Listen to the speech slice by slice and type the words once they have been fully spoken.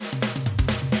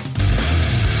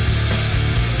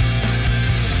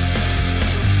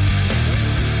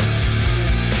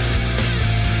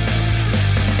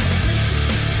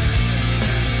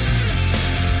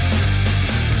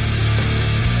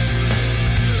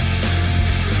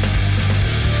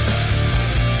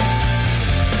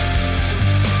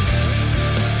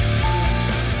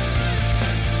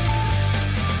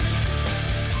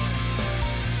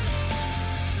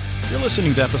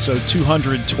listening to episode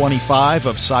 225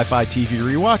 of Sci-Fi TV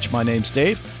Rewatch. My name's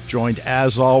Dave, joined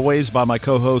as always by my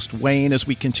co-host Wayne as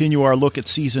we continue our look at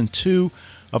season 2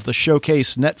 of the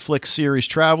Showcase Netflix series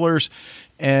Travelers.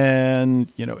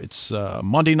 And, you know, it's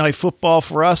Monday Night Football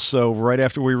for us, so right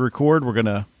after we record, we're going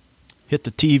to hit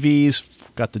the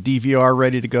TVs, got the DVR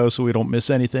ready to go so we don't miss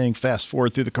anything, fast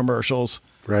forward through the commercials.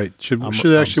 Right. Should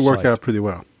actually work out pretty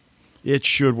well. It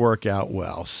should work out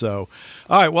well. So,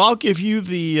 all right, well, I'll give you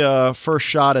the first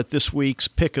shot at this week's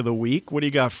pick of the week. What do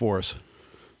you got for us?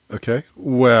 Okay.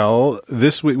 Well,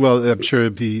 this week, I'm sure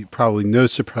it'd be probably no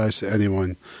surprise to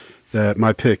anyone that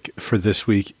my pick for this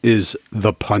week is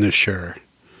The Punisher.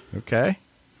 Okay.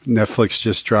 Netflix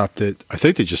just dropped it. I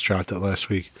think they just dropped it last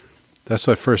week. That's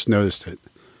when I first noticed it.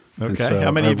 Okay. So how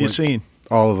many have you seen?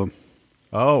 All of them.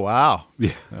 Oh, wow.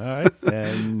 Yeah. All right.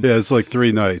 And yeah, it's like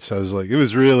 3 nights. I was like, it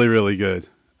was really, really good.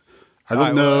 I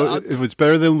don't know if it's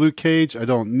better than Luke Cage. I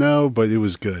don't know, but it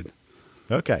was good.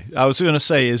 Okay. I was going to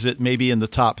say, is it maybe in the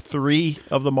top 3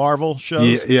 of the Marvel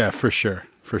shows? Yeah, for sure.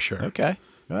 For sure. Okay.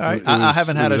 All right. I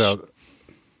haven't had I'm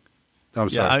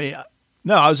sorry. Yeah, I mean,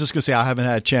 no, I was just going to say I haven't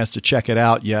had a chance to check it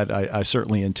out yet. I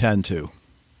certainly intend to.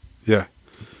 Yeah.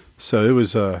 So it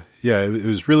was, it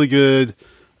was really good.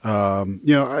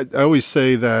 I always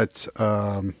say that,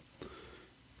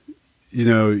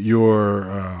 you're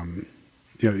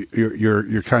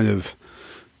kind of,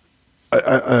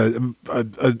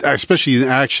 especially an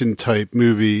action type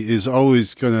movie is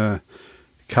always going to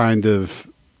kind of,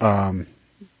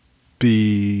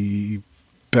 be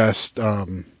best,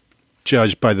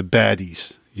 judged by the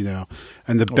baddies,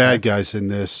 and the bad guys in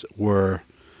this were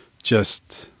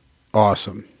just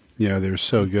awesome. They were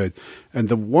so good. And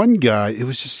the one guy, it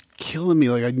was just killing me.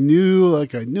 I knew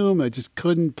him. I just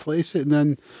couldn't place it. And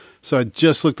then, so I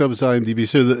just looked up his IMDb.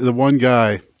 So the one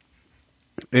guy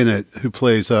in it who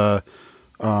plays one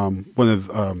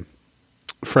of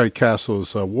Frank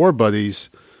Castle's war buddies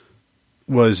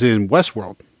was in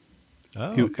Westworld.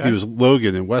 Oh, okay. He was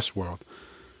Logan in Westworld.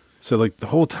 So the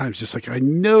whole time, it's just I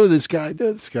know this guy.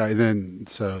 And then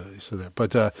so there.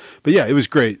 But yeah, it was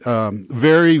great.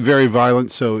 Very, very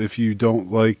violent. So if you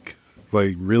don't like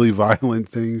really violent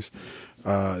things,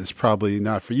 it's probably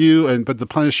not for you. But the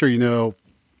Punisher, we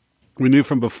knew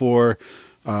from before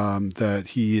that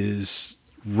he is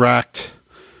racked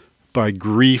by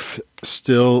grief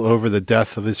still over the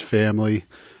death of his family,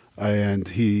 and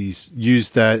he's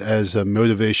used that as a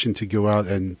motivation to go out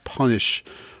and punish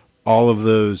all of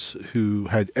those who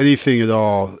had anything at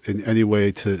all in any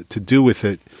way to do with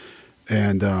it.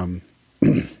 And,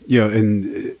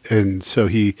 and so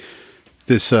the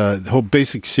whole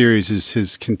basic series is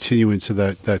his continuance of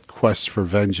that quest for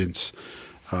vengeance.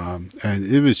 And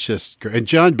it was just great. And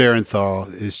John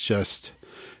Barenthal is just,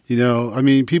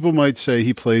 people might say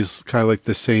he plays kind of like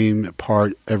the same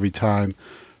part every time,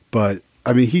 but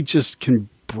I mean, he just can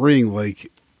bring he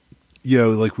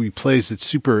plays it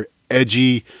super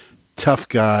edgy, tough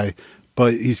guy,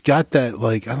 but he's got that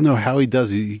I don't know how he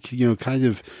does it. He kind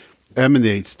of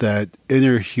emanates that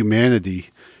inner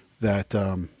humanity that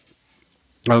I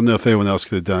don't know if anyone else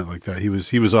could have done it like that. He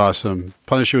was awesome.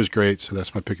 Punisher was great, so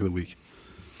that's my pick of the week.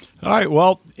 All right.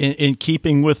 Well, in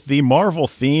keeping with the Marvel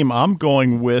theme, I'm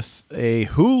going with a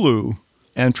Hulu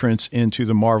entrance into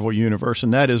the Marvel universe,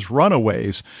 and that is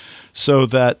Runaways. So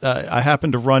that I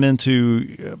happened to run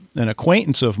into an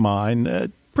acquaintance of mine, a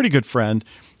pretty good friend,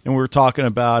 and we were talking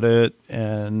about it,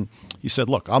 and he said,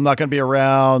 look, I'm not going to be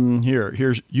around.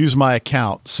 Here's use my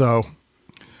account. So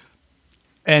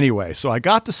anyway, so I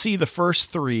got to see the first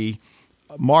 3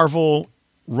 Marvel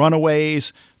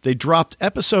Runaways. They dropped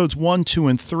episodes 1, 2,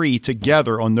 and 3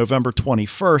 together on November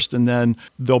 21st, and then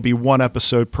there'll be 1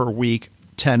 episode per week,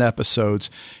 10 episodes.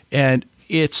 And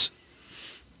it's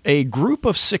a group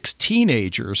of 6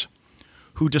 teenagers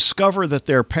who discover that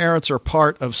their parents are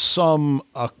part of some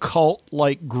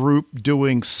occult-like group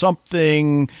doing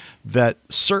something that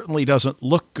certainly doesn't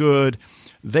look good.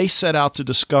 They set out to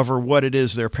discover what it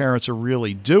is their parents are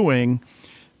really doing.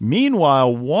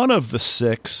 Meanwhile, one of the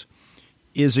 6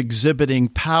 is exhibiting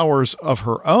powers of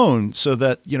her own so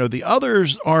that, the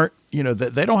others aren't,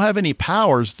 that they don't have any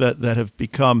powers that have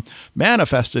become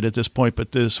manifested at this point,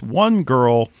 but this one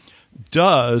girl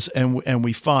does. And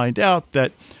we find out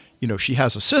that, she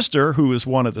has a sister who is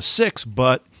one of the 6,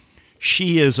 but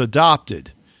she is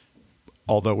adopted.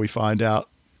 Although we find out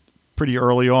pretty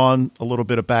early on a little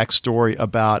bit of backstory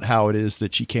about how it is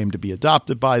that she came to be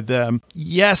adopted by them.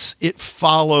 Yes, it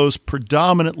follows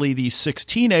predominantly these 6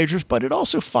 teenagers, but it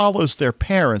also follows their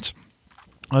parents.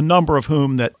 a number of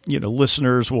whom that,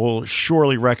 listeners will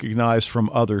surely recognize from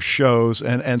other shows,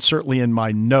 and certainly in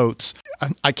my notes.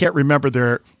 I can't remember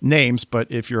their names,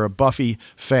 but if you're a Buffy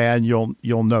fan,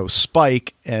 you'll know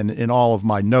Spike, and in all of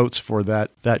my notes for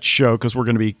that show, because we're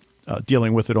going to be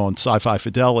dealing with it on Sci-Fi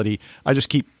Fidelity, I just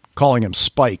keep calling him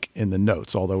Spike in the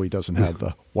notes, although he doesn't have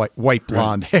the white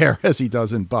blonde hair as he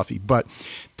does in Buffy. But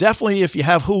definitely, if you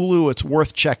have Hulu, it's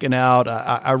worth checking out.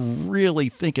 I really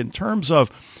think in terms of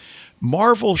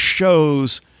Marvel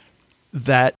shows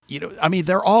that,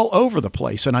 they're all over the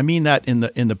place. And I mean that in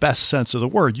the best sense of the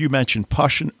word. You mentioned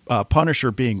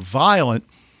Punisher being violent.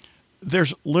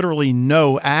 There's literally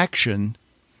no action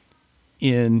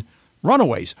in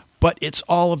Runaways, but it's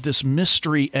all of this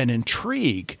mystery and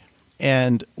intrigue.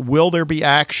 And will there be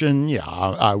action? Yeah,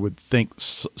 I would think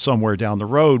somewhere down the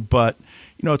road, but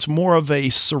it's more of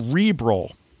a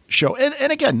cerebral show.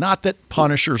 And again, not that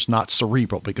Punisher's not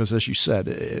cerebral, because as you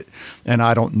said, and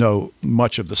I don't know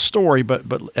much of the story, but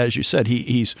as you said,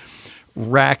 he's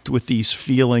racked with these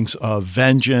feelings of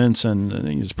vengeance, and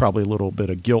there's probably a little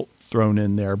bit of guilt thrown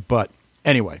in there. But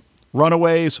anyway,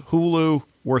 Runaways, Hulu,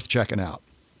 worth checking out.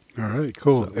 All right,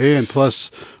 cool. So, and plus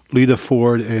Lita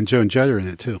Ford and Joan Jett are in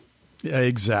it too. Yeah,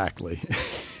 exactly.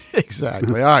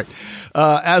 Exactly. All right.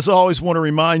 As always, want to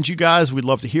remind you guys, we'd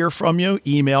love to hear from you.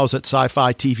 Emails at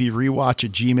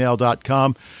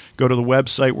sci-fi-tv-rewatch@gmail.com. Go to the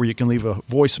website where you can leave a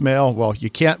voicemail. Well,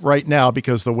 you can't right now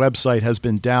because the website has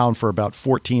been down for about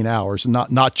 14 hours.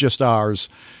 Not just ours,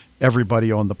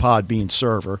 everybody on the Podbean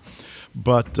server.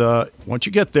 But once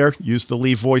you get there, use the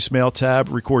Leave Voicemail tab.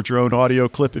 Record your own audio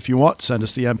clip if you want. Send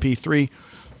us the MP3.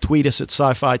 Tweet us at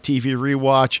Sci-Fi TV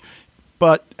Rewatch.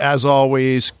 But as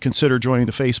always, consider joining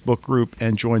the Facebook group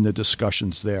and join the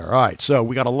discussions there. All right, so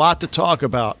we got a lot to talk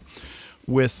about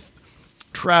with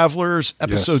Travelers,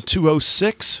 episode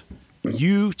 206,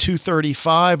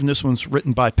 U-235, and this one's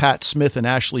written by Pat Smith and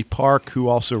Ashley Park, who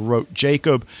also wrote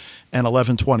Jacob and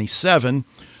 1127,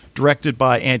 directed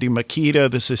by Andy Makita.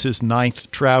 This is his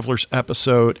 9th Travelers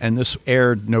episode, and this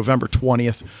aired November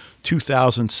 20th,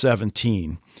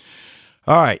 2017.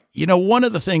 All right. One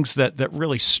of the things that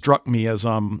really struck me as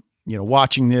I'm,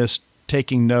 watching this,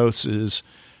 taking notes, is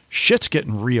shit's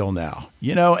getting real now,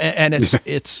 and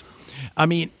it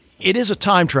is a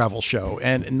time travel show,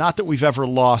 and not that we've ever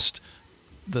lost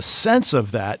the sense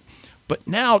of that, but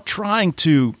now trying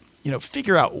to,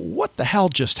 figure out what the hell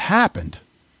just happened.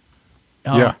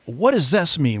 What does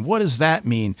this mean? What does that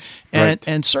mean?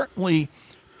 And certainly,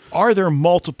 are there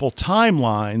multiple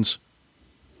timelines,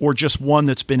 or just one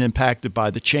that's been impacted by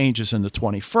the changes in the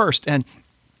 21st? And,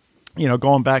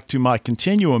 going back to my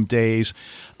Continuum days,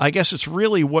 I guess it's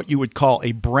really what you would call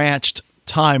a branched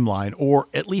timeline, or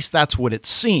at least that's what it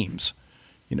seems,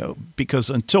 because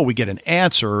until we get an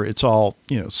answer, it's all,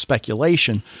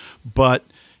 speculation. But,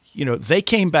 they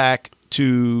came back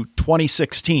to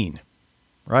 2016,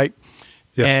 right?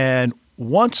 Yeah. And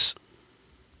once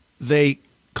they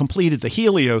completed the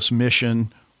Helios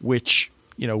mission, which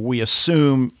we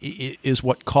assume is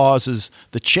what causes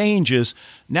the changes.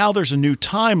 Now there's a new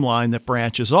timeline that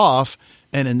branches off,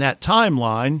 and in that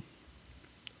timeline,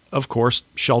 of course,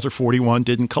 Shelter 41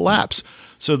 didn't collapse.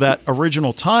 So that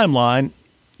original timeline,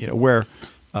 where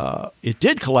it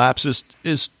did collapse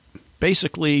is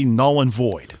basically null and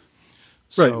void.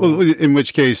 Right. Well, in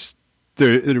which case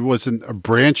there wasn't a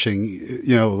branching,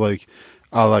 like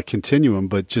a la Continuum,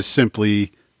 but just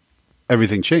simply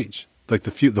everything changed. Like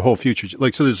the whole future,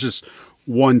 so there's just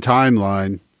one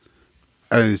timeline,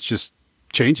 and it just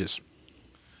changes.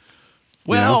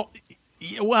 Well,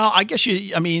 I guess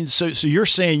so you're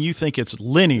saying you think it's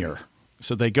linear.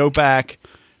 So they go back,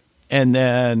 and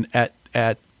then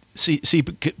see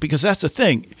because that's the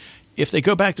thing. If they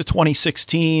go back to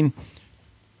 2016,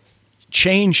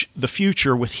 change the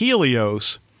future with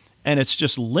Helios, and it's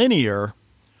just linear,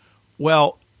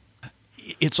 well,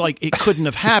 it's like it couldn't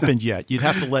have happened yet. You'd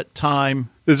have to let time.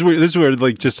 This is where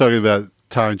like just talking about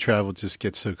time travel just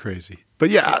gets so crazy.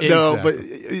 But yeah,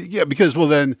 exactly. Because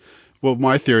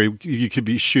my theory, you could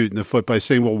be shooting the foot by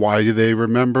saying, well, why do they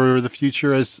remember the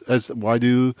future as why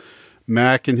do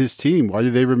Mac and his team, why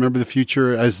do they remember the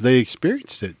future as they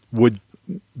experienced it? Would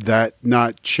that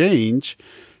not change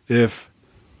if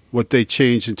what they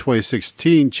changed in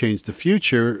 2016 changed the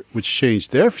future, which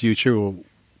changed their future? Well,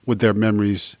 would their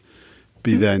memories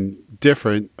be then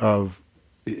different of,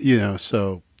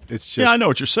 so it's just. Yeah, I know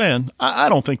what you're saying. I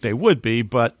don't think they would be,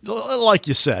 but like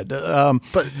you said.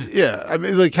 But yeah,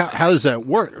 like how does that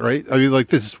work, right? Like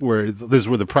this is where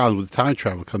the problem with time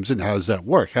travel comes in. How does that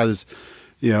work? How does,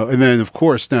 and then of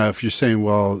course now if you're saying,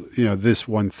 well, this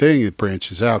one thing that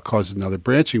branches out causes another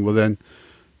branching, well then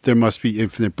there must be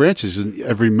infinite branches, and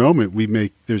every moment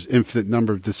there's infinite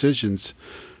number of decisions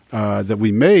that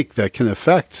we make that can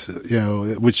affect,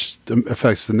 which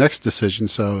affects the next decision.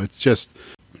 So it's just,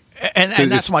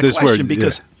 and that's my question,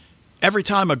 because every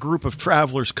time a group of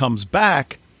travelers comes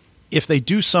back, if they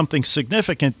do something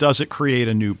significant, does it create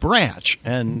a new branch?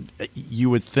 And you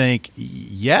would think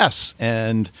yes,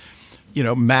 and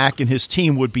Mac and his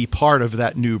team would be part of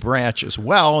that new branch as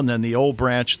well, and then the old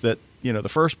branch that the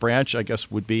first branch, I guess,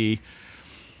 would be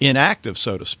inactive,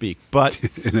 so to speak. But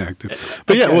inactive.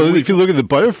 But if you look at the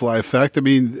butterfly effect, I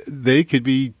mean, they could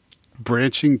be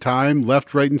branching time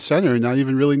left, right, and center and not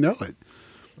even really know it.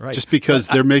 Right. Just because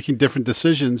they're making different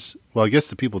decisions. Well, I guess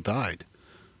the people died.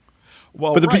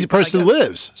 Well, but the person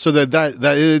lives, so that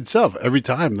in itself, every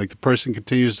time, like the person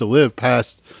continues to live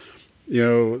past,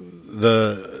 the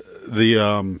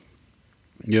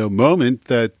moment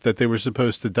that they were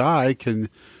supposed to die can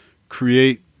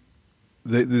create.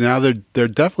 Now they're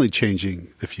definitely changing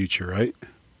the future, right?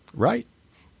 Right.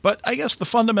 But I guess the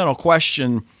fundamental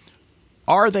question: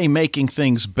 are they making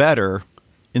things better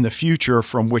in the future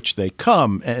from which they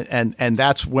come? And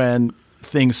that's when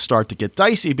things start to get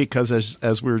dicey, because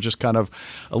as we were just kind of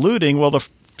alluding, well, the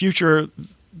future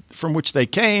from which they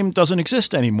came doesn't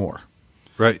exist anymore.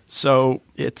 Right. So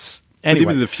it's anyway.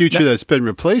 But even the future that's been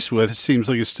replaced with seems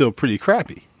like it's still pretty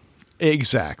crappy.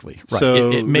 Exactly. Right.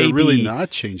 So it may they're really be not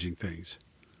changing things.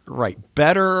 Right.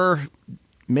 Better,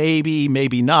 maybe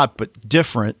not, but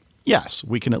different. Yes,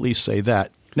 we can at least say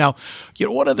that. Now,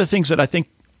 one of the things that I think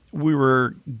we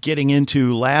were getting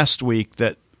into last week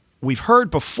that we've heard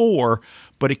before,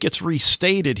 but it gets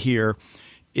restated here,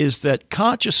 is that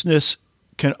consciousness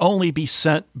can only be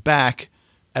sent back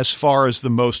as far as the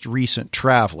most recent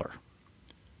traveler.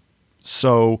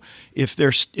 So if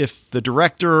the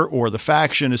director or the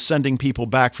faction is sending people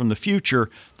back from the future,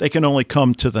 they can only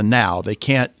come to the now. They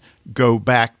can't go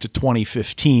back to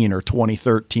 2015 or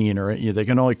 2013, or they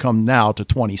can only come now to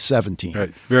 2017.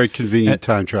 Right. Very convenient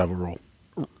time travel rule.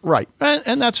 Right.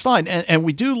 And that's fine. And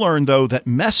we do learn, though, that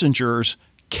messengers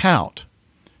count.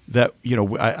 That,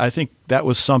 I think that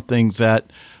was something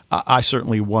that I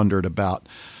certainly wondered about.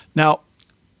 Now,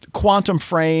 quantum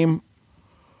frame,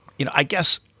 I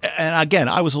guess, and again,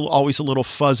 I was always a little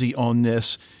fuzzy on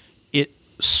this. It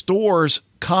stores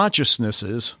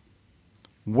consciousnesses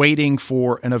waiting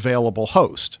for an available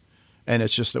host. And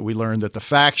it's just that we learned that the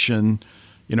faction,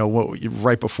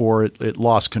 right before it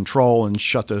lost control and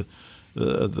shut the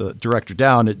director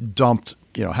down, it dumped,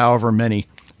 however many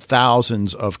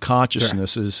thousands of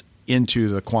consciousnesses into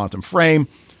the quantum frame,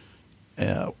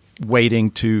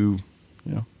 waiting to,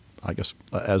 I guess,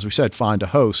 as we said, find a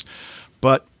host.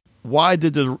 But why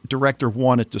did the director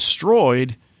want it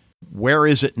destroyed? Where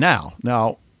is it now?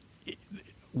 Now,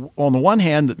 on the one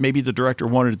hand, that maybe the director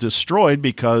wanted it destroyed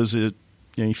because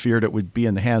he feared it would be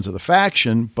in the hands of the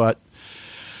faction, but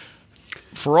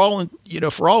for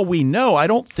all we know, I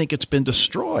don't think it's been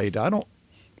destroyed. I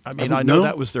know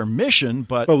that was their mission,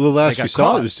 but the last we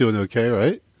saw it was doing okay,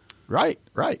 right? Right.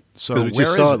 So we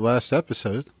just saw it last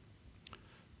episode.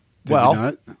 Did we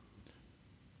not?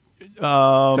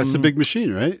 That's the big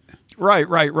machine, right?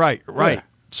 Right. Yeah.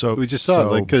 So we just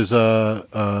saw it, because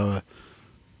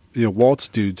Walt's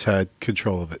dudes had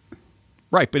control of it.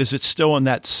 Right, but is it still in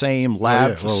that same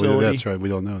lab facility? That's right. We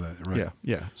don't know that. Right.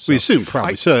 Yeah. So, we assume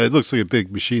probably. So it looks like a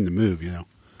big machine to move. All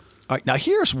right, now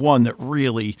here's one that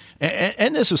really,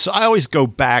 and this is, I always go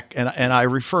back and I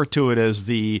refer to it as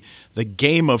the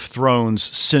Game of Thrones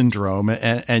syndrome,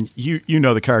 and you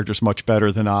know the characters much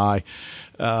better than I.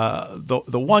 The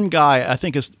one guy, I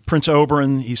think, is Prince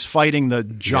Oberyn. He's fighting the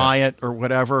giant or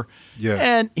whatever. Yeah.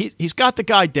 And he's got the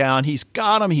guy down. He's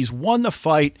got him. He's won the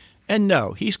fight. And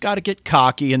no, he's got to get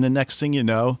cocky. And the next thing you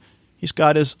know, he's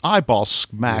got his eyeball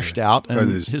smashed out and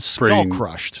his skull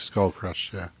crushed. Skull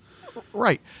crushed, yeah.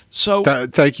 Right. So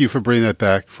thank you for bringing that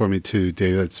back for me too,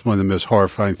 Dave. That's one of the most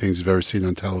horrifying things I've ever seen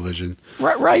on television.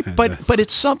 Right. And, but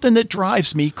it's something that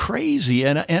drives me crazy,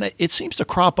 and it seems to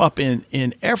crop up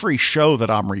in every show that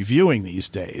I'm reviewing these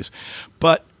days.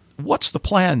 But what's the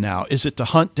plan now? Is it to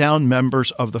hunt down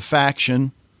members of the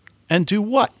faction and do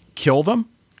what? Kill them?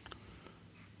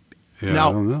 Yeah, now,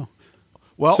 I don't know.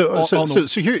 Well,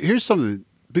 so here's something.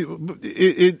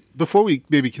 Before we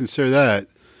maybe consider that,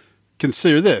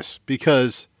 consider this,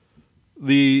 because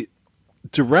the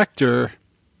director,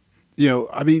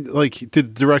 did the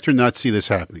director not see this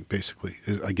happening, basically,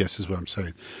 I guess is what I'm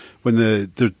saying. When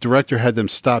the director had them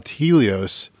stopped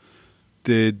Helios,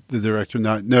 did the director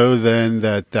not know then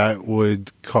that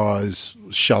would cause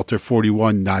Shelter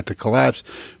 41 not to collapse,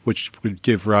 which would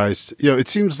give rise to, it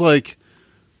seems like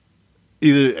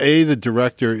either A, the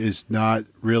director is not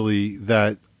really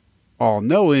that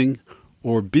all-knowing,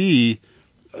 or B,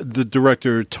 the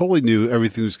director totally knew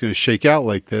everything was going to shake out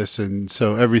like this, and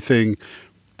so everything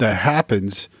that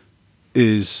happens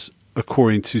is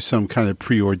according to some kind of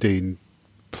preordained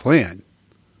plan.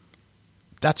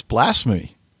 That's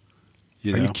blasphemy.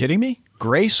 Are you kidding me?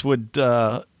 Grace would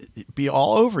be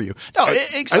all over you. No,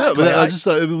 exactly. I know,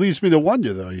 but it leads me to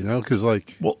wonder, though, because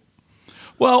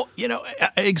well,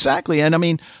 exactly. And I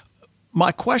mean,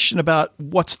 my question about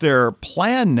what's their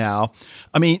plan now,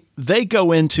 I mean, they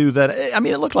go into that. I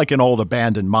mean, it looked like an old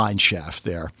abandoned mine shaft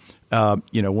there,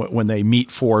 when they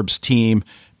meet Forbes' team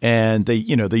and they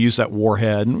use that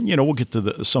warhead. And, we'll get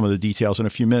to some of the details in a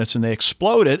few minutes, and they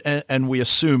explode it and we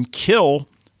assume kill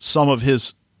some of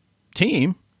his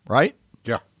team, right?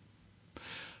 Yeah.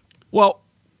 Well,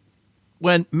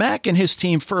 when Mac and his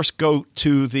team first go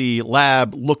to the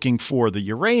lab looking for the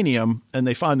uranium and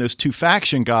they find those two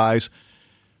faction guys,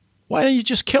 why don't you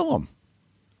just kill them?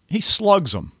 He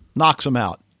slugs them, knocks them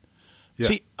out. Yeah.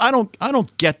 See, I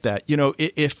don't get that.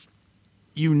 If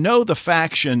the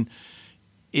faction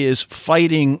is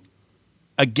fighting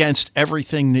against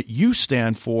everything that you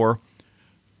stand for,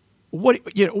 what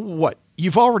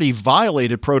you've already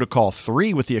violated Protocol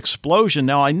 3 with the explosion.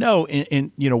 Now I know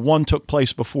in one took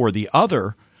place before the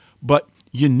other, but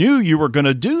you knew you were going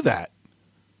to do that.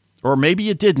 Or maybe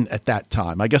you didn't at that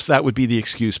time. I guess that would be the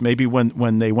excuse. Maybe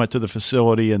when they went to the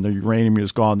facility and the uranium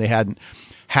was gone, they hadn't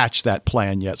hatched that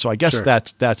plan yet. So I guess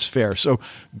that's fair. So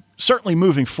certainly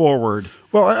moving forward.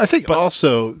 Well, I think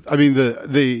also, I mean,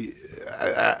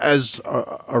 as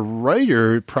a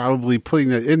writer, probably putting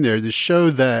that in there to show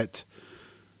that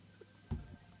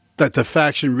the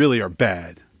faction really are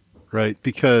bad, right?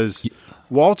 Because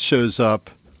Walt shows up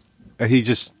and he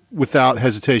just, without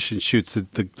hesitation, shoots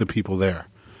the people there,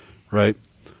 right?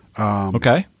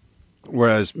 Okay.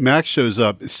 Whereas Max shows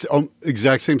up,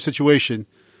 exact same situation.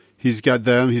 He's got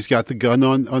them. He's got the gun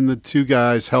on the two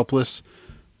guys, helpless,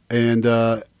 and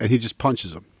he just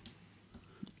punches them.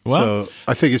 Well, so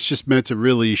I think it's just meant to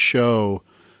really show,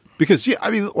 because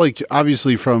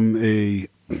obviously from a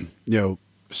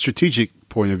strategic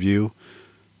point of view,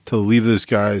 to leave those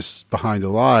guys behind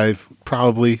alive,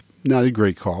 probably not a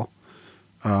great call.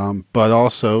 But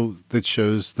also that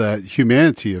shows that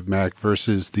humanity of Mac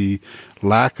versus the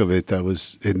lack of it that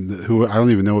was who I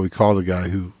don't even know what we call the guy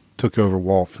who took over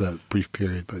Walt for that brief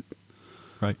period. But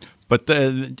right. But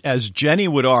as Jenny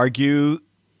would argue,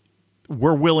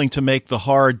 we're willing to make the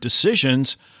hard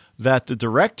decisions that the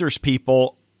director's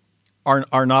people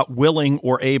are not willing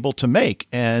or able to make.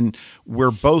 And we're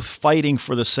both fighting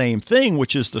for the same thing,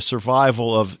 which is the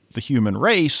survival of the human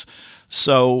race.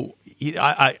 So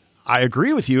I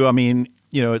agree with you. I mean,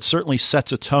 it certainly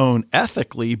sets a tone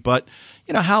ethically, but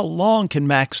how long can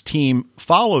Mac's team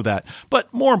follow that?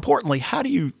 But more importantly, how do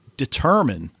you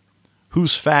determine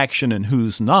who's faction and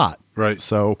who's not? Right.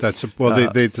 So that's they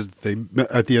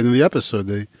at the end of the episode,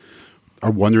 they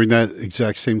are wondering that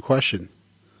exact same question.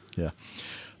 Yeah.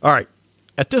 All right.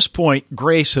 At this point,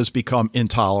 Grace has become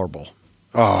intolerable.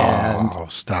 Oh,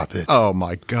 stop it. Oh,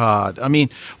 my God. I mean,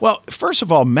 well, first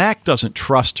of all, Mac doesn't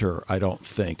trust her, I don't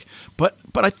think. But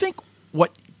I think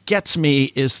what gets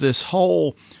me is this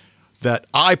whole that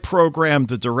I programmed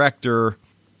the director.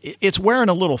 It's wearing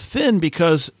a little thin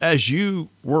because, as you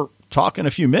were talking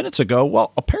a few minutes ago,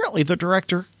 well, apparently the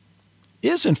director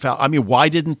is infallible. I mean, why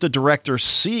didn't the director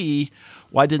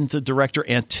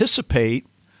anticipate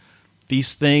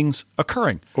these things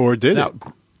occurring? Or did it?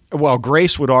 Well,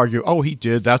 Grace would argue, oh, he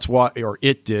did. That's why, or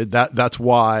it did. That's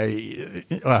why.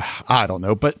 I don't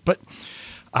know, but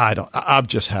I've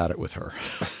just had it with her.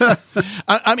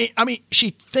 I mean, she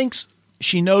thinks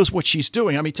she knows what she's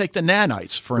doing. I mean, take the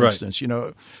nanites, for instance.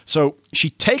 So she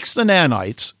takes the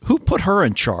nanites. Who put her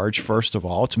in charge? First of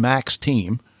all, it's Mac's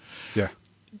team.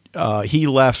 Yeah. He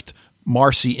left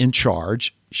Marcy in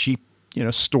charge. She,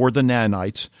 stored the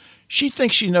nanites. She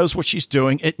thinks she knows what she's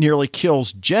doing. It nearly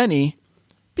kills Jenny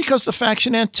because the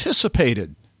faction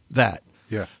anticipated that.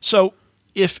 Yeah. So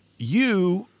if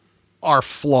you are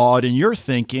flawed in your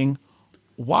thinking,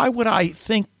 why would I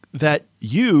think that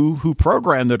you, who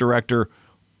programmed the director,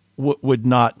 would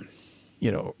not,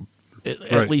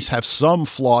 at least have some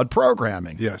flawed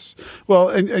programming? Yes. Well,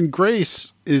 and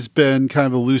Grace has been kind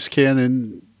of a loose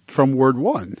cannon from word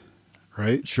one,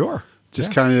 right? Sure.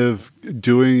 Just kind of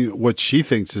doing what she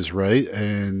thinks is right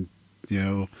and,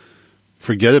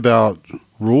 forget about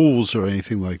rules or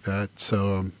anything like that.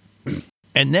 So,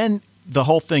 and then the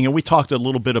whole thing, and we talked a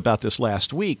little bit about this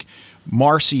last week,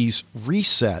 Marcy's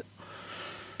reset.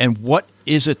 And what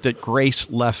is it that Grace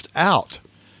left out?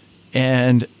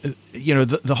 And,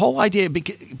 the whole idea,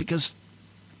 because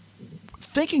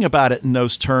thinking about it in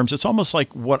those terms, it's almost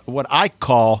like what I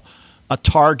call a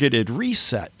targeted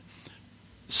reset.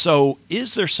 So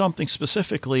is there something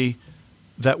specifically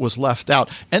that was left out?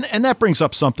 And that brings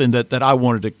up something that I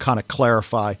wanted to kind of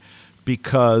clarify,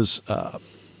 because,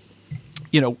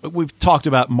 we've talked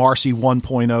about Marcy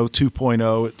 1.0,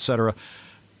 2.0, et cetera.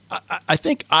 I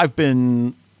think I've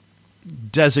been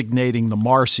designating the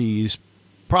Marcys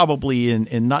probably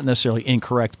in not necessarily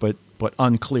incorrect, but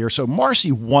unclear. So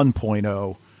Marcy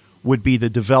 1.0 would be the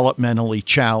developmentally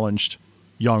challenged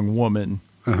young woman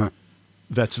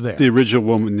that's there. The original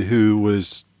woman who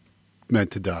was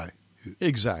meant to die.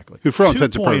 Exactly. Who, for all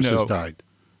intents and purposes, died.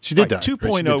 She did die.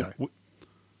 2.0. Right?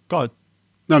 Go ahead.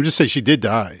 No, I'm just saying she did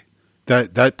die.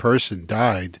 That person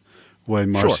died when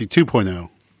Marcy 2.0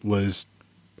 was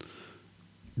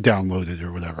downloaded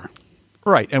or whatever.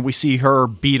 Right, and we see her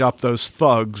beat up those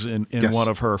thugs in one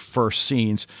of her first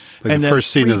scenes. Like and the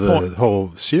first scene of the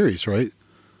whole series, right?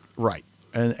 Right.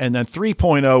 And then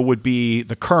 3.0 would be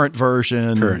the current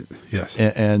version. Current, yes.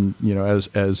 And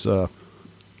as a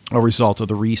result of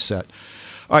the reset.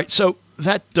 All right, so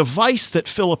that device that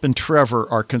Philip and Trevor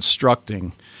are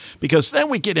constructing, because then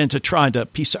we get into trying to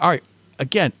piece, all right,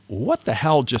 again, what the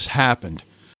hell just happened?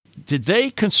 Did they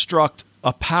construct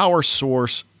a power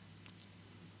source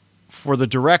for the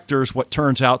directors, what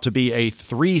turns out to be a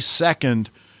 3-second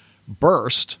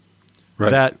burst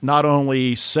that not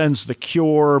only sends the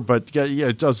cure, but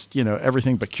it does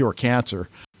everything but cure cancer?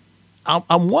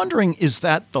 I'm wondering, is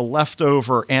that the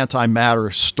leftover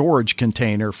antimatter storage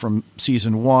container from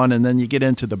season 1, and then you get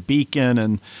into the beacon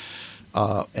and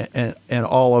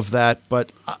all of that?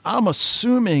 But I'm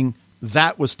assuming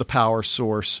that was the power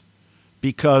source,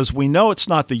 because we know it's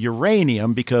not the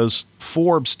uranium, because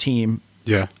Forbes' team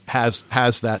has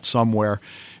that somewhere.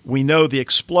 We know the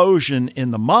explosion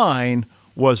in the mine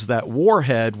was that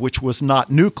warhead, which was not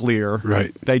nuclear.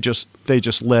 Right. They just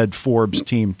led Forbes'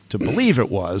 team to believe it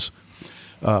was.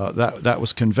 That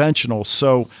was conventional.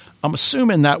 So I'm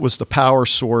assuming that was the power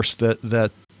source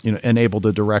that enabled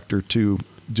the director to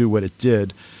do what it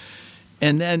did.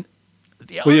 And then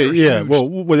the other Well,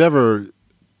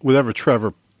 whatever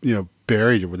Trevor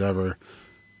buried or whatever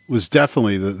was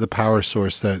definitely the power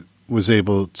source that was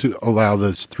able to allow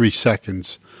those 3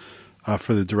 seconds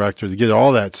for the director to get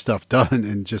all that stuff done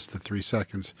in just the 3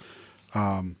 seconds.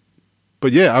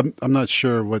 But yeah, I'm not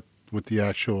sure what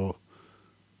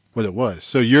it was.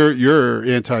 So your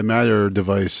antimatter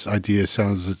device idea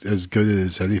sounds as good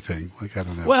as anything. Like, I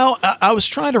don't know. Well, I was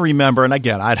trying to remember, and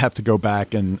again, I'd have to go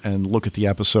back and look at the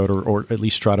episode, or at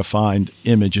least try to find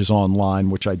images online,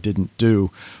 which I didn't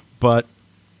do. But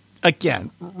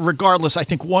again, regardless, I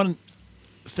think one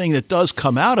thing that does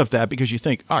come out of that, because you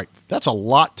think, all right, that's a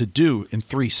lot to do in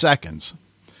 3 seconds.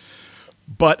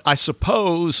 But I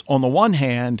suppose on the one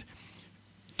hand,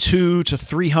 200 to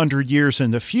 300 years in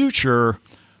the future,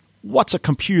 what's a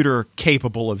computer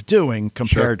capable of doing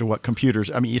compared to what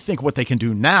computers? I mean, you think what they can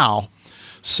do now.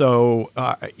 So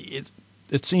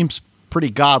it seems pretty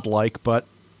godlike, but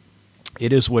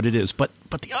it is what it is. But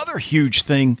the other huge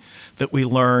thing that we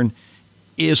learn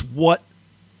is what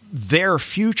their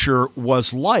future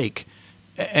was like,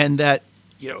 and that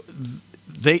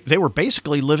they were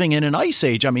basically living in an ice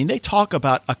age. I mean, they talk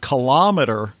about a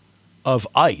kilometer of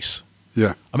ice.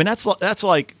 Yeah, I mean that's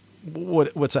like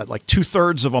what's that, like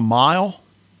 2/3 of a mile?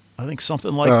 I think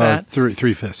something like that.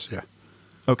 3/5, yeah.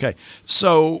 Okay,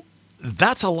 so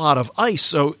that's a lot of ice.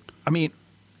 So I mean,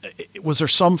 was there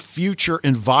some future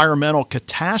environmental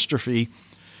catastrophe?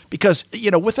 Because,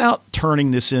 without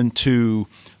turning this into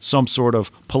some sort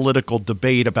of political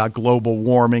debate about global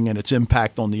warming and its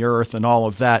impact on the earth and all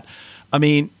of that, I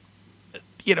mean,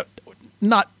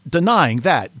 not denying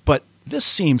that, but this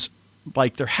seems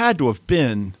like there had to have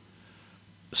been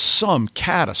some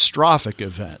catastrophic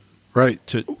event, right,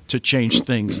 to change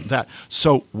things.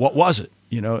 So what was it?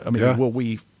 Will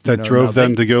we that drove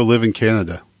them to go live in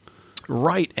Canada?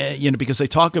 Right, because they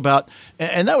talk about,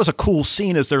 and that was a cool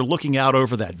scene as they're looking out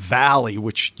over that valley,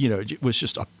 which was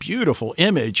just a beautiful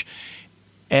image,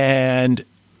 and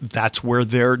that's where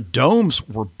their domes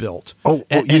were built. Oh,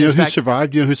 and who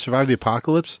survived? You know who survived the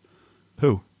apocalypse?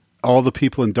 Who? All the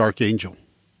people in Dark Angel.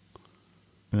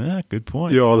 Good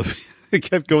point. They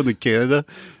kept going to Canada.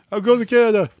 I'm going to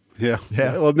Canada. Yeah.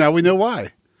 Well, now we know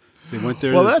why. They went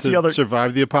there to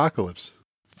survive the apocalypse.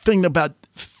 Thing about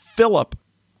Philip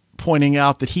pointing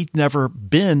out that he'd never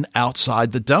been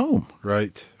outside the dome.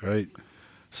 Right.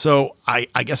 So I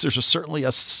guess there's certainly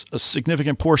a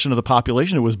significant portion of the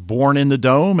population who was born in the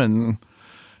dome, and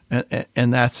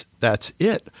that's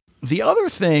it. The other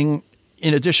thing,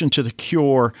 in addition to the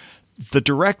cure, the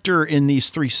director in these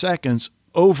 3 seconds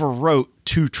overwrote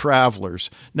 2 travelers.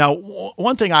 Now,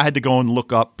 one thing I had to go and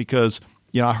look up because,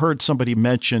 I heard somebody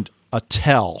mentioned a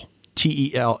tell,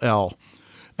 Tell,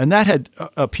 and that had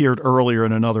appeared earlier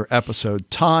in another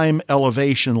episode, time,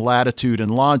 elevation, latitude,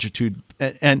 and longitude.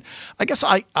 And I guess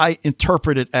I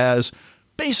interpret it as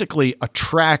basically a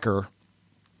tracker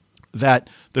that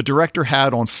the director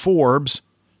had on Forbes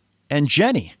and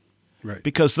Jenny. Right.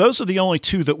 Because those are the only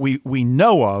 2 that we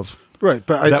know of. Right,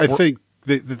 but I think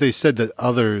that they said that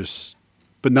others,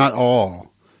 but not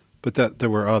all, but that there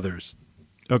were others.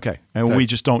 Okay, and we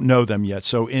just don't know them yet.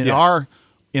 So in our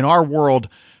world,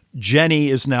 Jenny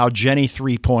is now Jenny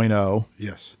 3.0.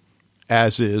 Yes.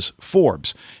 As is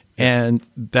Forbes. And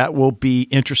that will be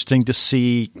interesting to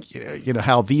see,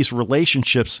 how these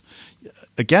relationships,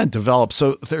 again, develop.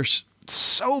 So there's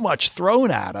so much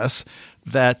thrown at us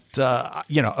that,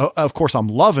 of course, I'm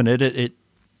loving it. It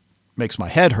makes my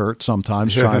head hurt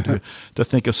sometimes trying to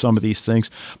think of some of these things.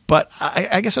 But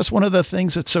I guess that's one of the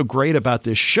things that's so great about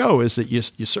this show is that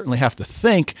you certainly have to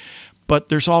think, but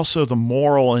there's also the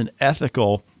moral and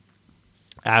ethical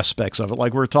aspects of it.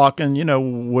 Like we're talking,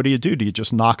 what do you do? Do you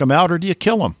just knock them out or do you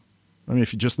kill them? I mean,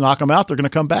 if you just knock them out, they're going to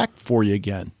come back for you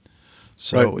again.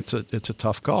 So It's a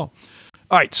tough call.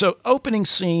 All right. So opening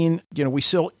scene, we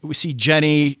see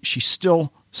Jenny. She's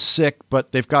still sick,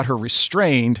 but they've got her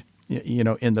restrained,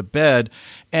 in the bed.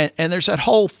 And there's that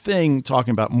whole thing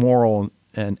talking about moral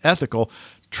and ethical,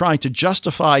 trying to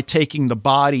justify taking the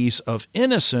bodies of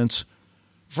innocents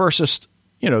versus,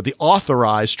 the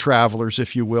authorized travelers,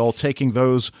 if you will, taking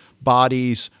those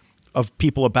bodies of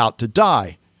people about to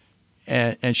die.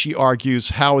 And she argues,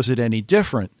 how is it any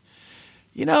different?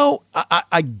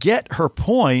 I get her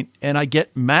point and I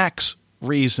get Mac's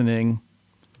reasoning,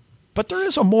 but there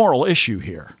is a moral issue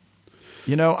here.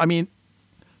 I mean,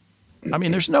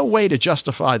 there's no way to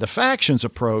justify the factions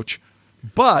approach,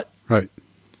 but right.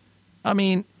 I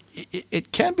mean,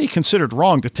 it can be considered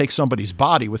wrong to take somebody's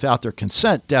body without their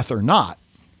consent, death or not.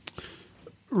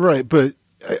 Right, but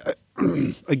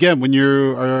again, when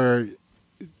you are,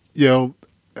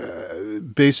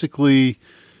 basically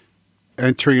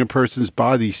entering a person's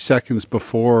body seconds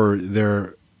before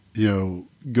they're,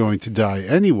 going to die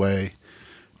anyway,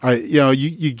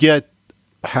 you get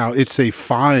how it's a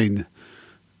fine.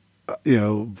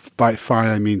 By fine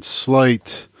I mean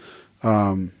slight,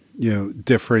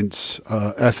 difference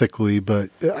ethically, but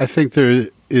I think there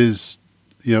is,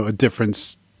 a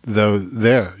difference though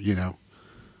there.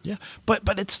 Yeah,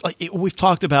 but it's like we've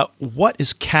talked about. What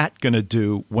is Kat going to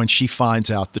do when she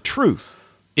finds out the truth,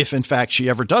 if in fact she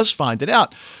ever does find it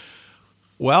out?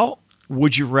 Well,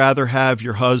 would you rather have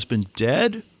your husband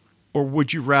dead, or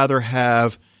would you rather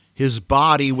have his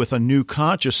body with a new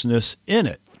consciousness in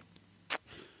it?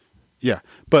 Yeah,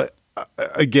 but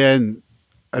again,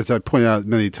 as I pointed out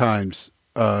many times,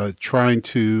 trying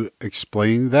to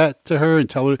explain that to her and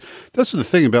tell her, that's the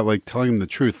thing about like telling them the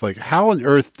truth. Like, how on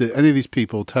earth did any of these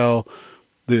people tell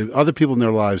the other people in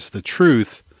their lives the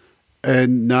truth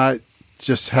and not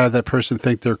just have that person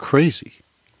think they're crazy?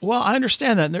 Well, I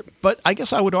understand that, but I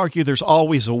guess I would argue there's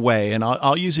always a way, and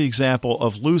I'll use the example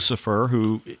of Lucifer,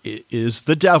 who is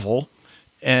the devil.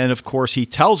 And, of course, he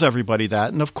tells everybody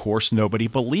that, and, of course, nobody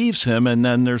believes him. And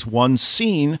then there's one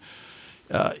scene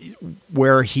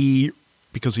where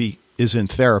because he is in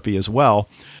therapy as well,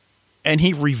 and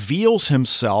he reveals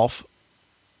himself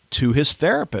to his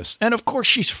therapist. And, of course,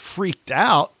 she's freaked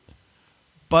out,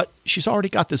 but she's already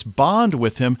got this bond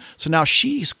with him. So now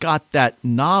she's got that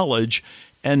knowledge.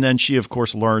 And then she, of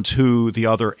course, learns who the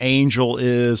other angel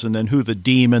is and then who the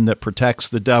demon that protects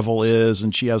the devil is.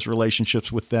 And she has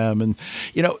relationships with them. And,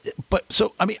 but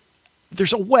so, I mean,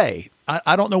 there's a way.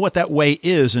 I don't know what that way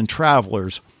is in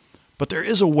Travelers, but there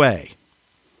is a way.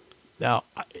 Now,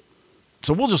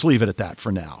 so we'll just leave it at that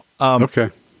for now. Okay.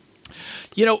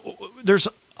 There's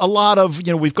a lot of,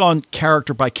 we've gone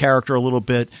character by character a little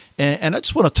bit. And I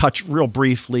just want to touch real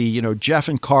briefly, Jeff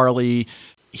and Carly.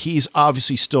 He's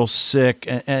obviously still sick,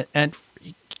 and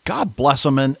God bless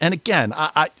him. And again,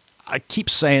 I keep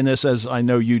saying this, as I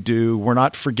know you do. We're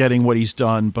not forgetting what he's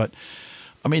done, but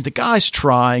I mean, the guy's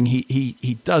trying.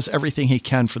 He does everything he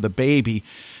can for the baby.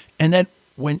 And then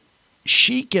when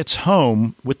she gets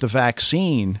home with the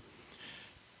vaccine,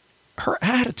 her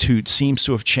attitude seems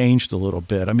to have changed a little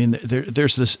bit. I mean,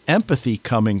 there's this empathy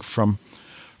coming from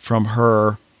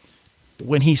her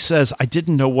when he says, "I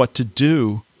didn't know what to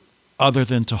do other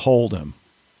than to hold him."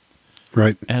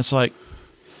 Right. And it's like,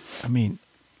 I mean,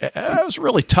 it was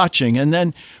really touching. And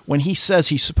then when he says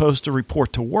he's supposed to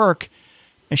report to work,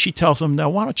 and she tells him, "No,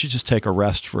 why don't you just take a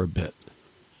rest for a bit?"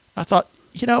 I thought,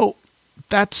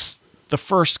 that's the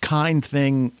first kind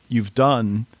thing you've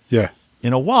done Yeah.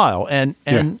 in a while. And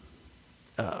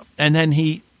then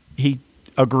he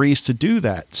agrees to do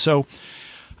that. So,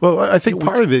 Well, I think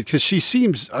part of it, because she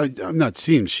seems, I'm not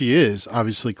seems, she is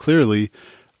obviously clearly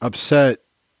upset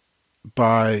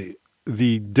by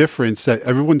the difference that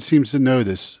everyone seems to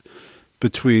notice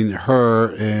between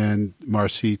her and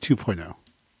Marcy 2.0,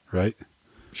 right?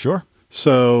 sure.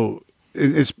 So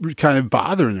it's kind of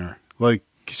bothering her. Like,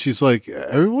 she's like,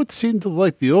 everyone seemed to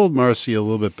like the old Marcy a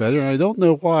little bit better, and I don't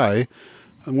know why.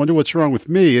 I wonder what's wrong with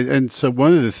me. And so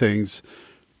one of the things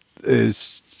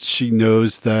is she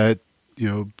knows that,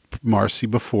 Marcy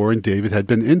before and David had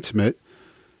been intimate.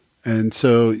 And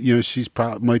so, she's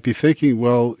might be thinking,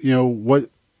 well, what,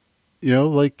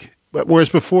 whereas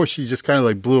before she just kind of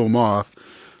like blew him off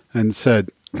and said,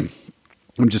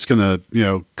 I'm just going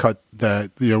to, cut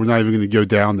that, we're not even going to go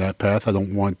down that path. I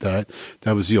don't want that.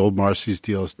 That was the old Marcy's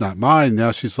deal. It's not mine. Now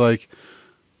she's like,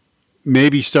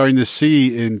 maybe starting to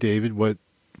see in David what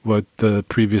the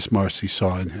previous Marcy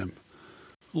saw in him.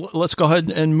 Let's go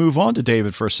ahead and move on to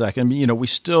David for a second.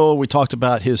 We talked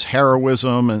about his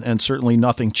heroism, and certainly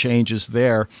nothing changes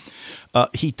there.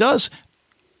 He does.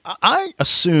 I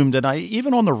assumed, and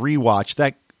even on the rewatch,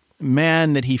 that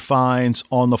man that he finds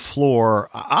on the floor,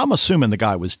 I'm assuming the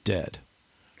guy was dead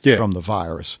from the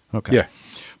virus. Okay. Yeah.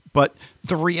 But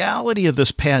the reality of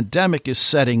this pandemic is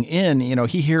setting in.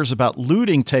 He hears about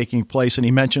looting taking place, and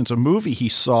he mentions a movie he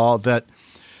saw that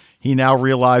he now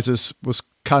realizes was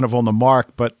kind of on the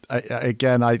mark. But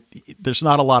there's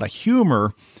not a lot of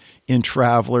humor in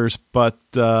Travelers. But,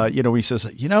 he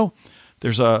says,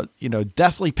 there's a,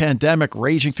 deathly pandemic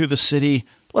raging through the city.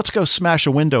 Let's go smash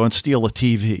a window and steal a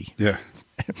TV. Yeah.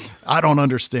 I don't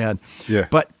understand. Yeah.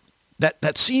 But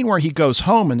that scene where he goes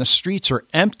home and the streets are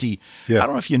empty. Yeah. I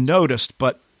don't know if you noticed,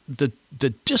 but the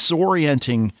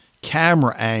disorienting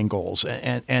camera angles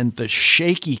and the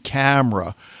shaky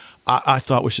camera, I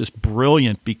thought was just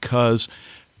brilliant because,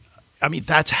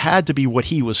 that's had to be what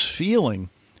he was feeling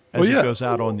as he goes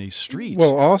out on these streets.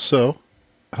 Well, also,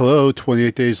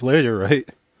 28 days later, right?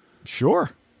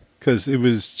 Sure. Because it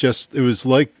was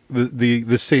like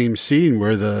the same scene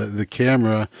where the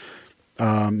camera,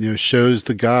 shows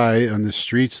the guy on the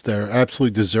streets that are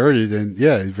absolutely deserted and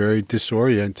very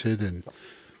disoriented and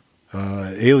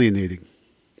alienating.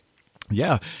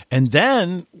 Yeah. And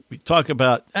then we talk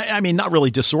about, not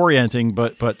really disorienting,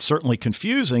 but certainly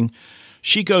confusing.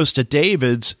 She goes to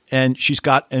David's and she's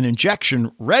got an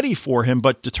injection ready for him,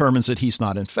 but determines that he's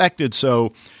not infected.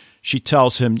 So she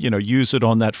tells him, use it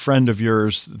on that friend of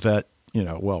yours that,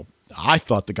 I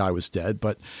thought the guy was dead.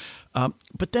 But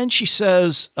then she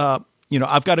says,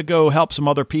 I've got to go help some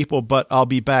other people, but I'll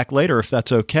be back later if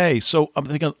that's okay. So I'm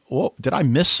thinking, well, did I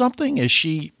miss something? Is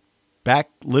she back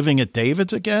living at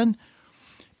David's again?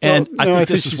 And I think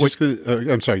this is what.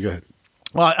 I'm sorry. Go ahead.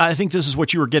 Well, I think this is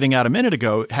what you were getting at a minute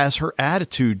ago. Has her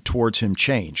attitude towards him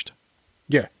changed?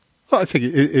 Yeah. Well, I think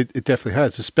it definitely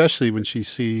has, especially when she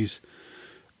sees,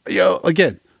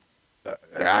 again,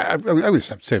 I'm going to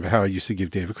stop saying how I used to give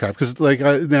David crap because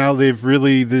now they've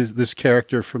really, this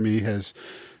character for me has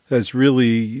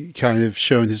really kind of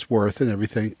shown his worth and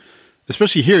everything.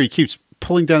 Especially here, he keeps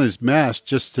pulling down his mask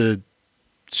just to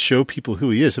show people who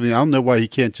he is. I don't know why he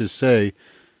can't just say,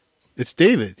 it's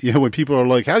David. When people are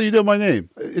like, how do you know my name?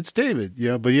 It's David.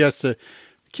 But he has to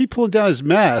keep pulling down his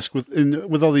mask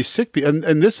with all these sick people.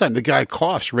 And this time the guy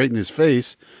coughs right in his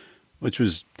face,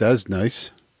 that's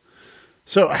nice.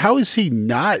 So how is he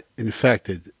not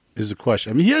infected is the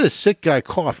question. He had a sick guy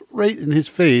cough right in his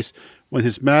face when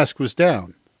his mask was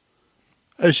down.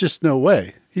 There's just no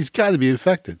way. He's got to be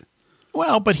infected.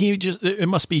 Well, but it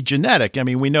must be genetic.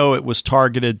 We know it was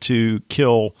targeted to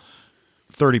kill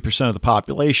 30% of the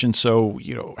population. So,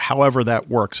 however that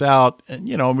works out, and,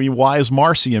 why is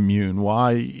Marcy immune?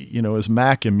 Why, is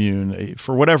Mac immune?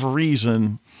 For whatever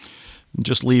reason,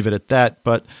 just leave it at that.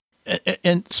 But,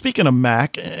 and speaking of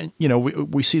Mac,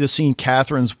 we see the scene,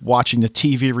 Catherine's watching the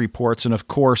TV reports. And of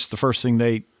course, the first thing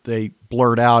they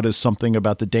blurt out is something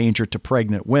about the danger to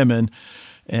pregnant women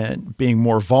and being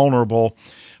more vulnerable.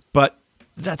 But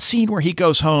that scene where he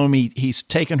goes home, he's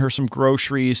taken her some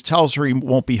groceries, tells her he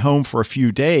won't be home for a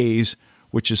few days,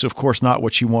 which is, of course, not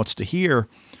what she wants to hear.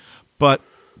 But,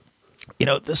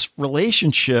 this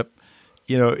relationship,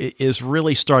 is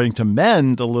really starting to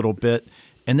mend a little bit.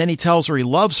 And then he tells her he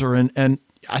loves her. And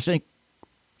I think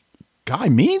Guy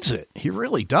means it. He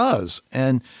really does.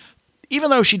 And even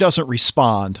though she doesn't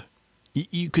respond,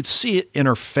 you could see it in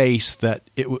her face that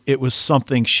it was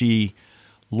something she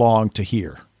longed to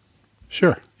hear.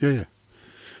 Sure. Yeah.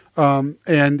 And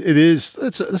it's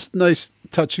a nice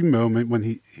touching moment when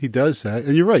he does that.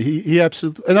 And you're right. He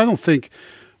absolutely, and I don't think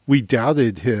we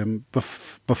doubted him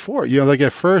before. Like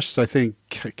at first, I think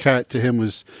Kat to him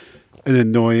was an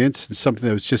annoyance and something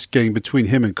that was just getting between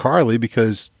him and Carly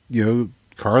because,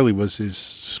 Carly was his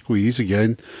squeeze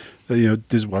again. This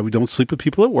is why we don't sleep with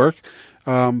people at work.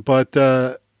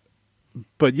 But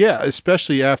yeah,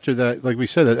 especially after that, like we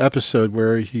said, that episode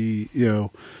where he,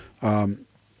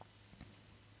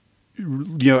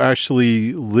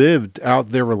 actually lived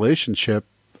out their relationship.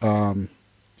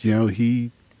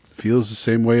 He feels the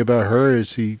same way about her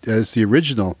as the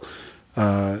original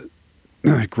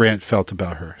Grant felt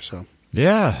about her. So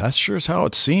yeah, that sure is how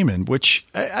it's seeming, which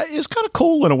is kind of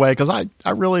cool in a way because I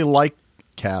really like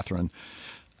Catherine.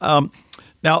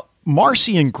 Now,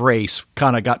 Marcy and Grace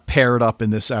kind of got paired up in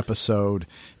this episode.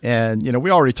 And, we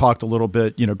already talked a little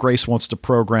bit. Grace wants to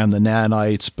program the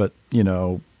nanites, but,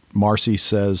 Marcy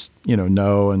says,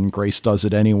 no, and Grace does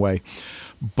it anyway.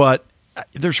 But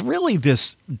there's really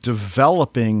this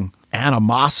developing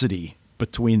animosity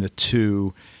between the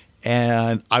two.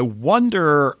 And I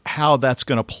wonder how that's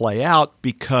going to play out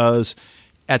because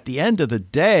at the end of the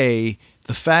day,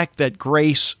 the fact that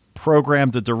Grace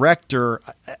programmed the director,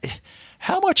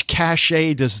 how much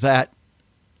cachet does that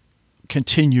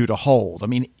continue to hold? I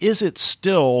mean, is it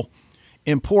still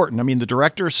important? I mean, the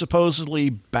director is supposedly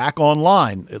back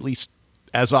online, at least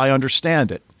as I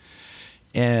understand it.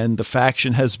 And the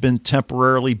faction has been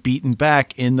temporarily beaten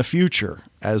back in the future,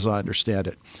 as I understand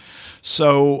it.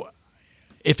 So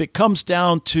if it comes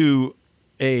down to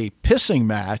a pissing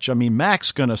match, I mean,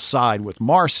 Mac's going to side with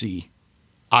Marcy,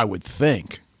 I would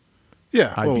think.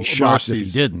 Yeah, I'd be shocked if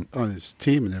he didn't. On his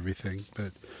team and everything.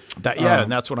 But and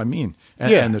that's what I mean.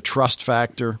 And the trust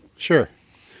factor. Sure.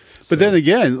 But then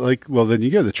again, then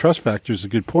the trust factor is a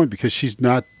good point because she's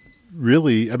not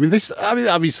really. I mean,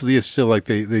 obviously it's still like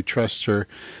they trust her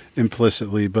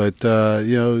implicitly, but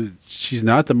she's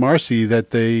not the Marcy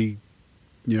that they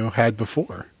had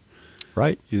before.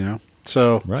 Right.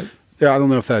 So right. Yeah, I don't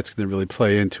know if that's going to really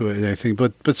play into it or anything,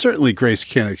 but certainly Grace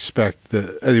can't expect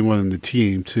anyone on the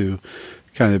team to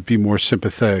kind of be more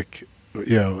sympathetic,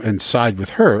 and side with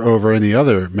her over any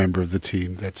other member of the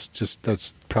team.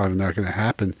 That's probably not going to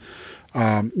happen.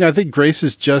 I think Grace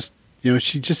is just,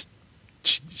 she's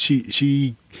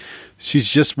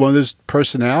just one of those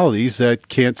personalities that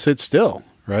can't sit still,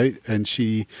 right? And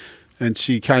she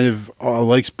kind of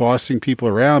likes bossing people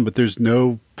around, but there's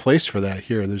no place for that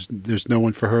here. There's no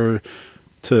one for her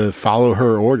to follow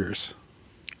her orders.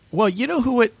 Well, you know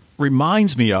who it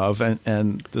reminds me of,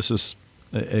 and this is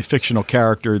a fictional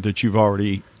character that you've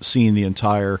already seen the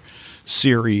entire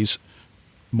series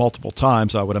multiple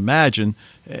times, I would imagine.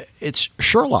 It's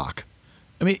Sherlock.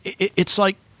 I mean, it's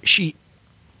like she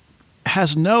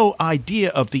has no idea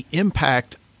of the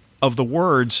impact of the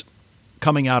words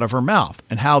coming out of her mouth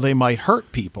and how they might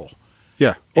hurt people.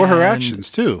 Yeah, or her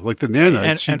actions too, like the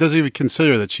nanites. She doesn't even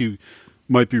consider that she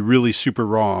might be really super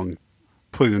wrong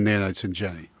putting the nanites in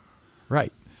Jenny.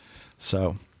 Right.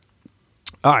 So,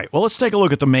 all right. Well, let's take a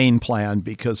look at the main plan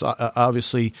because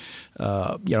obviously,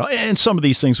 and some of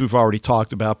these things we've already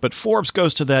talked about. But Forbes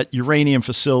goes to that uranium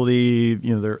facility.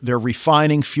 They're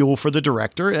refining fuel for the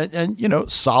director,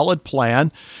 and solid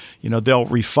plan. They'll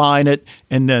refine it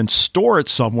and then store it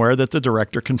somewhere that the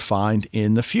director can find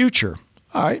in the future.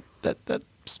 All right. That's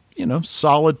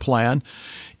solid plan,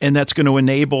 and that's going to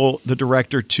enable the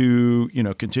director to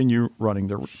continue running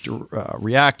the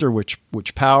reactor, which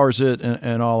powers it,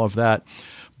 and all of that.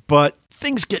 But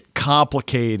things get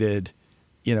complicated,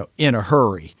 in a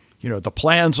hurry. The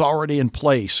plan's already in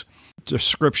place.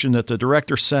 Description that the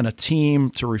director sent a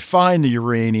team to refine the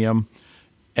uranium,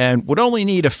 and would only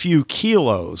need a few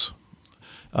kilos.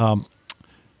 Trying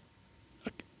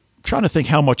to think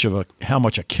how much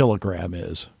a kilogram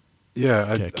is.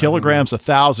 Yeah, okay. Kilograms,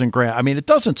 1,000 grams. I mean, it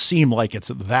doesn't seem like it's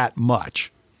that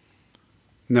much.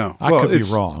 No, I could be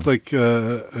wrong. Like,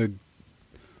 isn't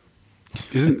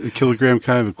a kilogram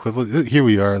kind of equivalent? Here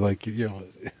we are,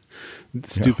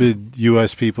 stupid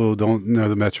U.S. people don't know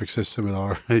the metric system at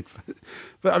all, right?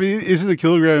 But I mean, isn't a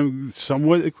kilogram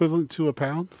somewhat equivalent to a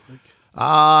pound?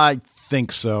 I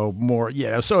think so. More,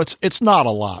 yeah. So it's not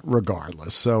a lot,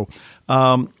 regardless. So.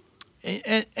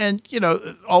 And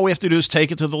all we have to do is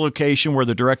take it to the location where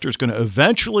the director is going to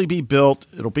eventually be built.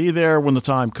 It'll be there when the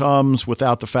time comes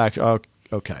without the fact. Oh,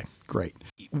 okay, great.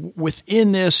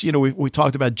 Within this, we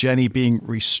talked about Jenny being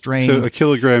restrained. So a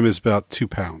kilogram is about 2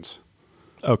 pounds.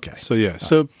 Okay. So, yeah.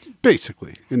 So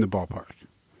basically in the ballpark.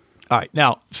 All right.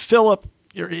 Now, Philip,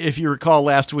 if you recall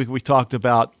last week, we talked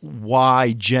about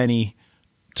why Jenny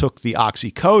took the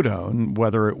oxycodone,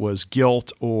 whether it was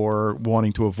guilt or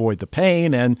wanting to avoid the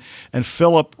pain. And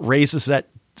Philip raises that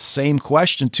same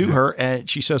question to her, and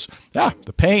she says,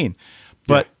 the pain.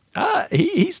 But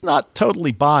he's not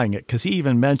totally buying it, because he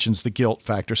even mentions the guilt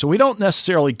factor. So we don't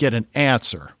necessarily get an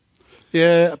answer.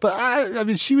 Yeah, but I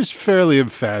mean, she was fairly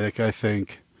emphatic, I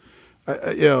think.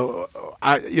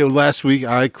 Last week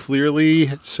I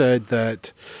clearly said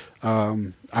that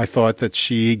I thought that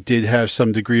she did have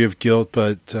some degree of guilt,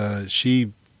 but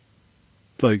she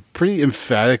pretty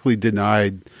emphatically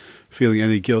denied feeling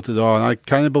any guilt at all, and I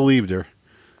kind of believed her.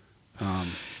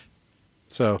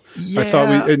 So I thought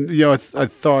I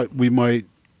thought we might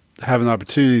have an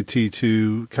opportunity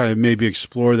to kind of maybe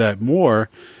explore that more,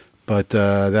 but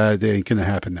that ain't going to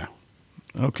happen now.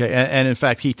 Okay, and in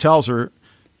fact, he tells her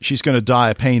she's going to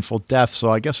die a painful death. So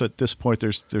I guess at this point,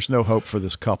 there's no hope for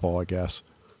this couple, I guess.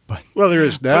 But there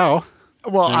is now.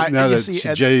 Now we're at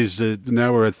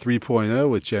 3.0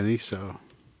 with Jenny. So,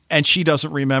 and she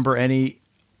doesn't remember any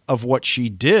of what she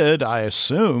did, I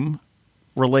assume,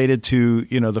 related to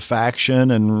the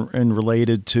faction and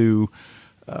related to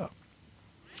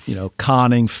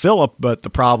conning Philip. But the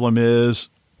problem is,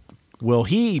 will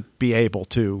he be able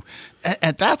to?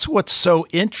 And that's what's so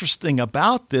interesting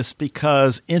about this,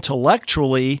 because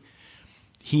intellectually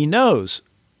he knows,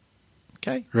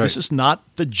 okay, right, this is not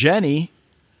the Jenny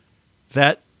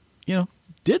that,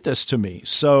 did this to me.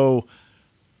 So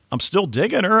I'm still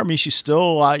digging her. I mean, she's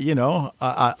still,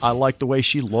 I like the way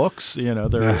she looks, did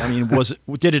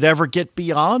it ever get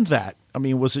beyond that? I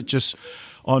mean, was it just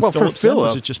on Philip's end?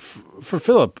 Was it just for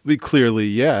Philip? Clearly,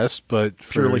 yes, but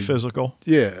purely physical.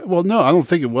 Yeah. Well, no, I don't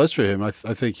think it was for him. I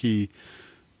think he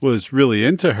was really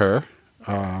into her,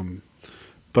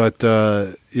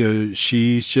 but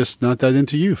she's just not that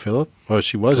into you, Philip. Well,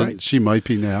 she wasn't. Right. She might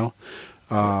be now.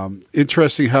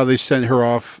 Interesting how they sent her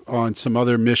off on some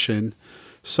other mission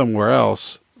somewhere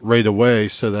else right away,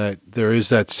 so that there is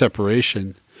that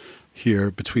separation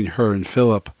here between her and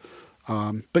Philip.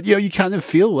 But you kind of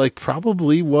feel like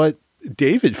probably what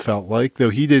David felt like, though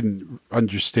he didn't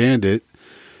understand it,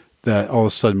 that all of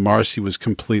a sudden Marcy was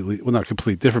not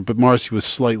completely different, but Marcy was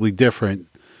slightly different.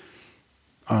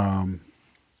 But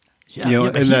he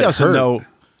doesn't know.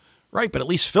 Right, but at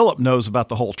least Philip knows about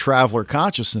the whole traveler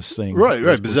consciousness thing.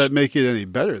 Right. Does that make it any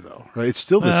better, though? Right? It's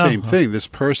still the same thing. This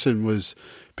person was,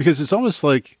 because it's almost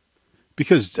like,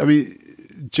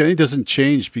 Jenny doesn't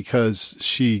change because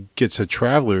she gets a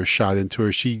traveler shot into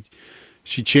her. She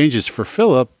changes for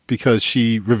Philip because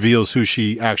she reveals who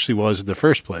she actually was in the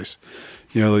first place.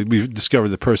 We've discovered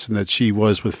the person that she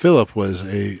was with Philip was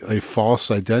a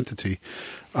false identity.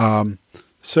 But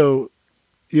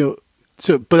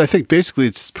I think basically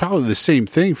it's probably the same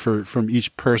thing from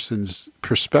each person's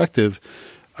perspective.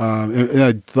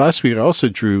 Last week I also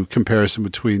drew comparison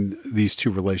between these two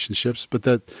relationships, but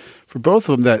that for both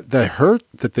of them, that hurt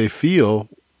that they feel,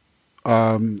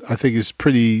 I think is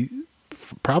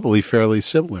probably fairly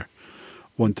similar,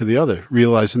 one to the other.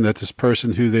 Realizing that this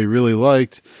person who they really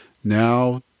liked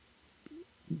now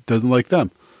doesn't like them.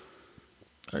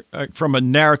 From a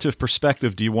narrative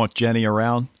perspective, do you want Jenny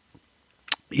around?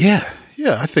 Yeah,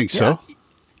 I think so.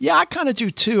 Yeah, I kind of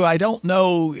do too. I don't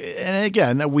know. And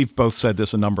again, we've both said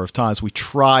this a number of times. We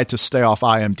try to stay off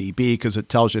IMDb because it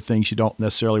tells you things you don't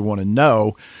necessarily want to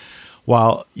know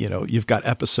while, you've got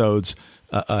episodes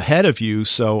ahead of you.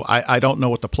 So I don't know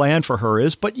what the plan for her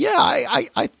is. But yeah,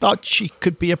 I thought she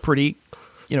could be a pretty,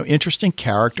 interesting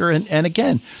character. And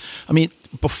again,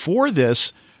 before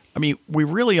this, we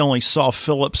really only saw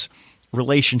Philip's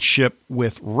relationship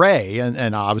with Ray,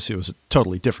 and obviously it was a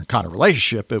totally different kind of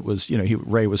relationship. It was,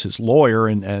 Ray was his lawyer,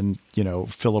 and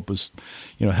Philip was,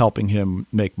 helping him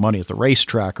make money at the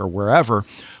racetrack or wherever.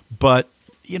 But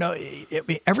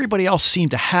everybody else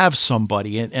seemed to have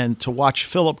somebody, and to watch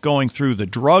Philip going through the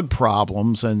drug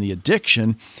problems and the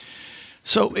addiction.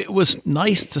 So it was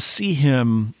nice to see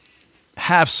him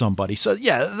have somebody. So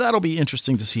yeah, that'll be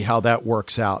interesting to see how that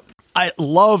works out. I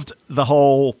loved the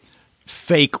whole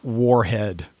fake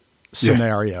warhead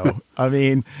scenario.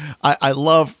 Yeah. I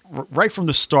love right from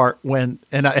the start when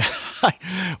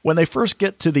they first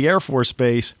get to the Air Force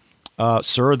Base,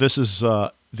 sir, this is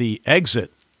the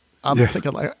exit. I'm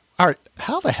thinking like, all right,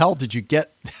 how the hell did you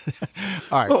get?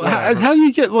 All right. Well, how do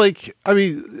you get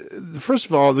first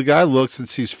of all, the guy looks and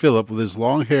sees Philip with his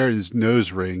long hair and his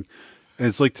nose ring. And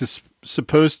it's like this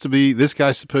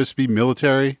guy's supposed to be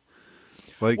military.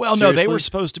 Well, seriously? No, they were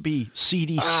supposed to be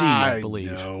CDC, I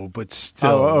believe. No, but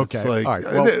still. Oh, okay. All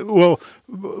right. Well,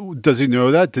 does he know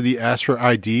that? Did he ask for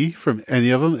ID from any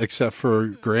of them except for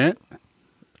Grant?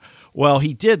 Well,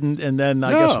 he didn't, and then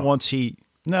I guess once he...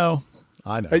 No.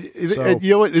 I know. And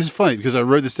you know what? It's funny because I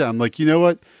wrote this down. I'm like, you know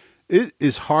what? It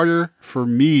is harder for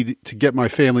me to get my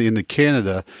family into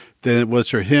Canada than it was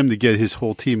for him to get his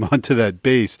whole team onto that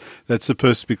base that's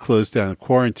supposed to be closed down and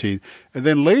quarantined. And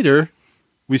then later,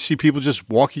 we see people just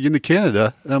walking into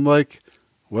Canada. And I'm like,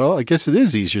 well, I guess it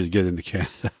is easier to get into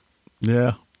Canada.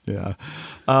 Yeah. Yeah.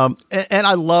 And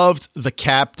I loved the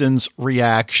captain's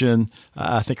reaction.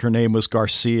 I think her name was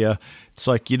Garcia. It's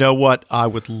like, you know what? I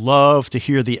would love to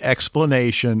hear the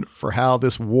explanation for how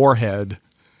this warhead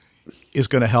is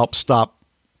going to help stop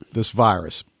this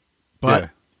virus. But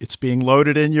it's being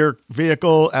loaded in your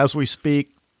vehicle as we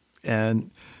speak.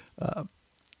 And,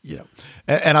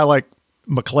 and I like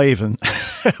McClaven,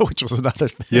 which was another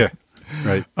thing. Yeah.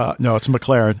 Right. No, it's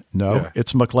McLaren. No,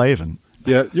 it's McClaven.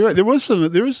 Yeah, you're right. There was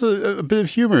a bit of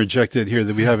humor injected here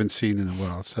that we haven't seen in a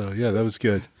while. So yeah, that was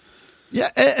good. Yeah,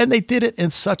 and they did it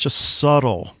in such a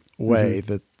subtle way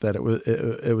that it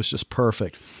was just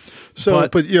perfect. So,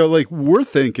 but like we're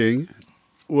thinking,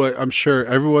 what I'm sure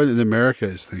everyone in America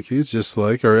is thinking is just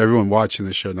like, or everyone watching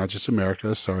the show, not just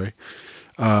America. Sorry,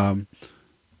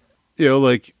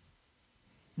 like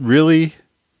really,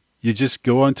 you just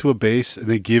go onto a base and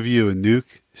they give you a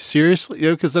nuke. Seriously?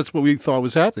 Because that's what we thought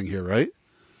was happening here, right?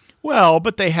 Well,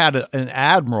 but they had an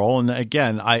admiral, and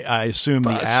again, I assume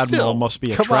the admiral must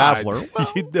be a traveler.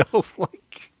 Well,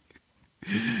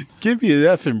 give me an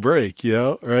effing break,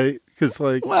 right? Because,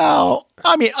 well,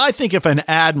 I mean, I think if an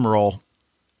admiral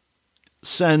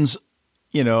sends,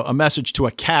 a message to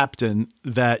a captain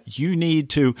that you need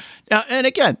to now, and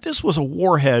again, this was a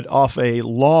warhead off a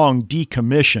long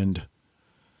decommissioned.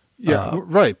 Yeah,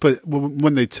 right. But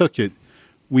when they took it,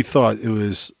 we thought it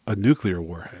was a nuclear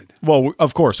warhead. Well,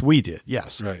 of course we did.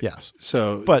 Yes. Right. Yes.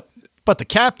 So, but the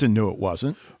captain knew it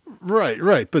wasn't.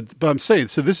 Right. But I'm saying,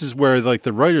 so this is where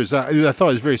the writers, I thought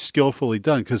it was very skillfully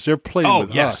done because they're playing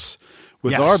with us,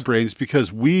 with our brains,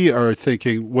 because we are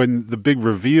thinking when the big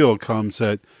reveal comes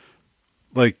that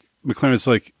McLaren's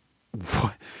like,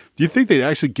 what? Do you think they'd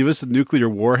actually give us a nuclear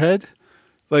warhead?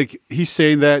 Like he's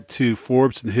saying that to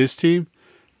Forbes and his team,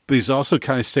 but he's also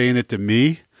kind of saying it to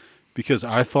me. Because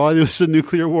I thought it was a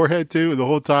nuclear warhead too. And the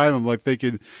whole time I'm like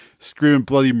thinking, screaming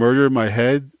bloody murder in my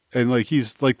head. And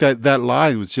he's like that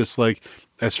line was just like,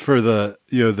 as for the,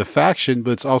 the faction,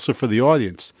 but it's also for the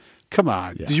audience. Come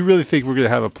on. Yeah. Do you really think we're going to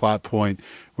have a plot point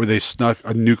where they snuck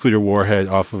a nuclear warhead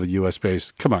off of a U.S.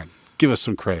 base? Come on. Give us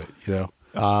some credit,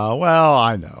 Well,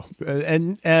 I know.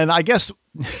 And I guess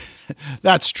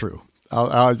that's true.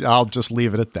 I'll just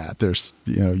leave it at that. There's,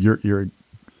 you're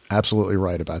absolutely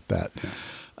right about that. Yeah.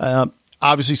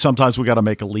 Obviously, sometimes we got to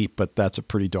make a leap, but that's a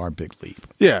pretty darn big leap.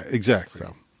 Yeah, exactly.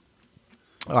 So,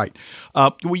 all right.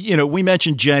 We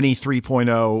mentioned Jenny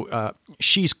 3.0.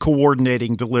 She's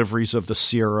coordinating deliveries of the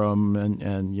serum and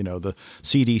the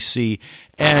CDC.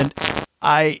 And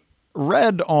I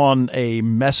read on a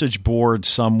message board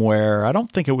somewhere, I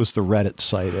don't think it was the Reddit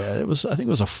site. I think it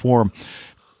was a forum.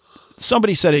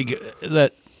 Somebody said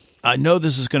that I know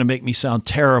this is going to make me sound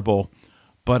terrible,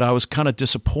 but I was kind of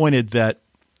disappointed that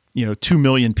 2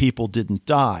 million people didn't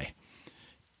die.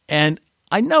 And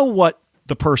I know what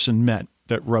the person meant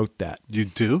that wrote that. You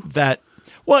do? That,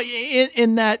 well,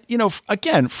 in that,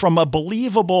 again, from a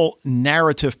believable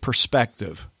narrative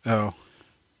perspective. Oh.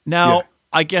 Now,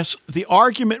 I guess the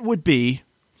argument would be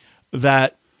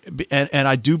that, and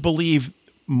I do believe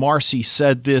Marcy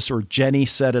said this or Jenny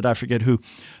said it, I forget who,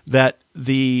 that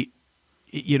the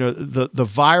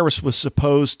virus was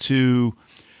supposed to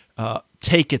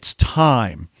take its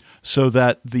time so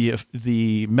that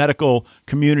the medical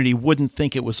community wouldn't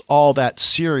think it was all that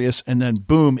serious, and then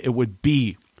boom, it would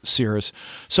be serious.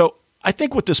 So I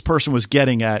think what this person was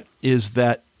getting at is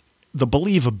that the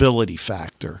believability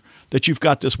factor, that you've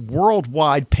got this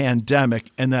worldwide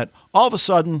pandemic and that all of a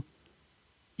sudden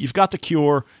you've got the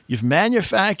cure, you've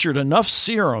manufactured enough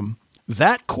serum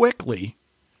that quickly,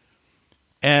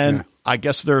 and I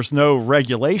guess there's no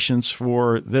regulations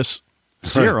for this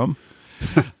serum.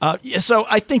 So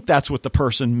I think that's what the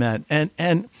person meant.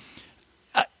 And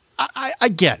I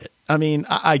get it. I mean,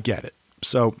 I get it.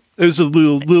 So there's a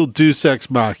little Deus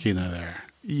Ex Machina there.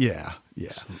 Yeah.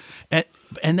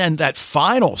 And then that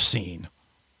final scene.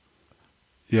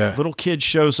 Yeah. Little kid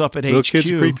shows up at HQ. Little kid's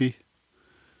creepy.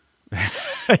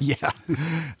 Yeah.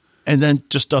 And then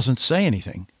just doesn't say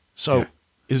anything. So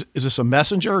is this a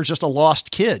messenger or just a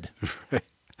lost kid? Right.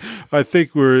 I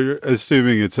think we're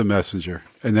assuming it's a messenger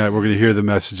and that we're going to hear the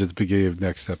message at the beginning of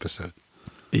next episode.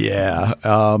 Yeah.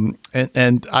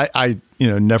 And I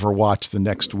never watched the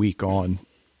next week on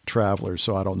Travelers,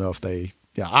 so I don't know if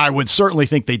I would certainly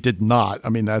think they did not. I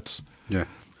mean, that's, one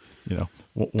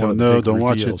of the big don't reveals.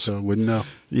 watch it, so wouldn't know.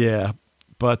 Yeah.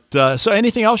 But so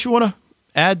anything else you want to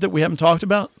add that we haven't talked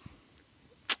about?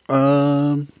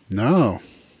 No. I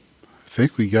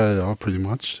think we got it all pretty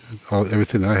much.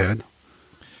 Everything I had.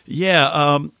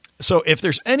 Yeah. So if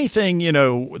there's anything,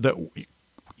 that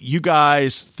you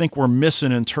guys think we're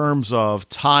missing in terms of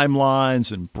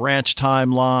timelines and branch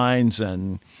timelines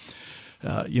and,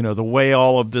 the way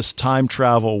all of this time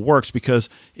travel works, because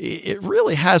it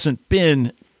really hasn't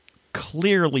been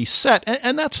clearly set.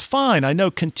 And that's fine. I know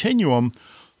Continuum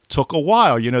took a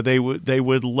while. They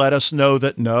would let us know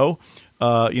that no,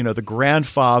 the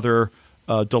grandfather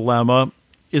dilemma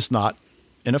is not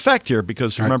in effect here,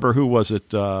 because remember, who was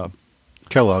it?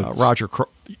 Kellogg. Roger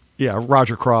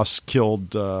Cross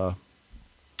killed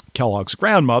Kellogg's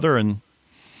grandmother,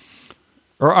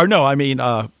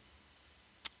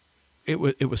 it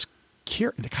was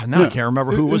now I can't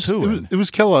remember who was who. It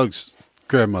was Kellogg's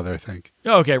grandmother, I think.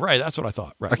 Okay, right. That's what I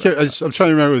thought. Right. I'm trying to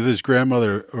remember if it was his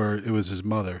grandmother or it was his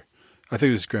mother. I think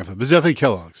it was his grandfather, but it's definitely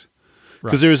Kellogg's.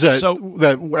 Because there was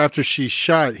that after she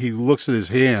shot, he looks at his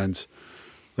hands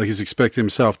like he's expecting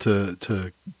himself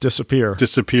to disappear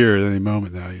at any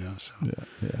moment now. So.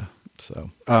 Yeah.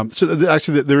 So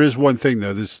actually, there is one thing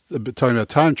though. This talking about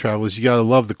time travel is you got to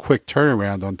love the quick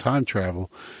turnaround on time travel.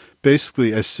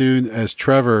 Basically, as soon as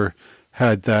Trevor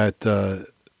had that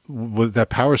with that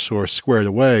power source squared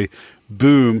away,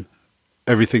 boom,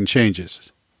 everything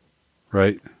changes.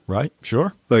 Right.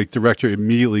 Sure. Like the Director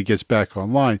immediately gets back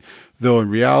online, though in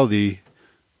reality,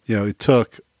 it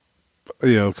took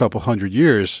a couple hundred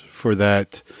years for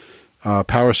that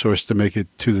power source to make it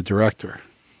to the Director.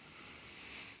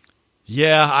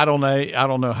 Yeah, I don't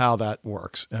know how that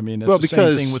works. I mean, it's the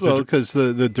same thing with because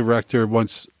the Director,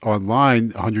 once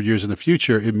online 100 years in the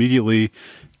future, immediately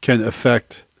can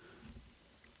affect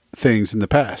things in the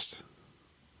past.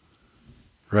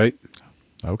 Right?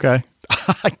 Okay.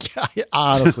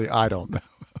 Honestly, I don't know.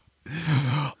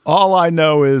 All I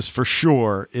know is for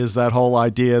sure is that whole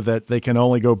idea that they can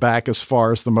only go back as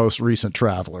far as the most recent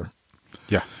traveler.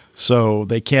 Yeah. So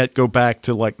they can't go back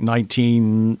to like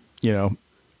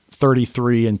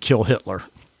 1933 and kill Hitler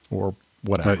or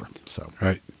whatever. Right. So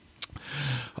right.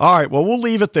 All right. Well, we'll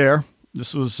leave it there.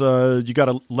 This was you got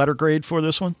a letter grade for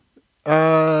this one?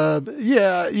 Yeah,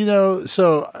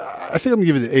 so I think I'm gonna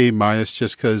give it an A-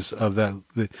 just because of that.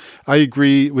 I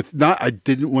agree with I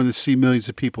didn't want to see millions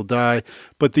of people die,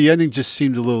 but the ending just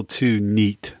seemed a little too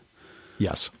neat.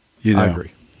 Yes, I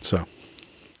agree. So,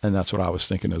 and that's what I was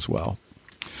thinking as well.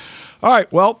 All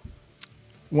right. Well,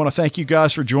 I want to thank you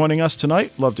guys for joining us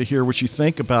tonight. Love to hear what you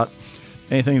think about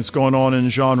anything that's going on in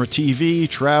genre TV,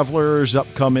 Travelers,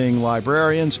 upcoming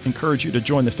librarians. Encourage you to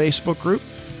join the Facebook group.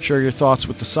 Share your thoughts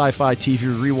with the Sci-Fi TV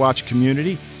Rewatch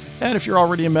community. And if you're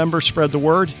already a member, spread the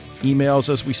word. Emails,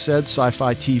 as we said,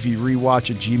 sci-fi TV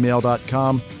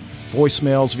rewatch@gmail.com.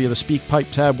 Voicemails via the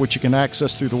SpeakPipe tab, which you can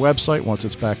access through the website once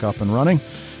it's back up and running.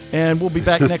 And we'll be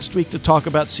back next week to talk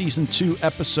about Season 2,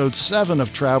 Episode 7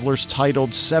 of Travelers,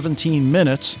 titled 17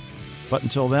 Minutes. But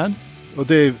until then... Well,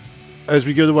 Dave, as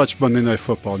we go to watch Monday Night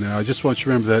Football now, I just want you to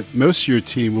remember that most of your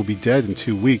team will be dead in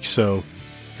 2 weeks, so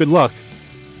good luck.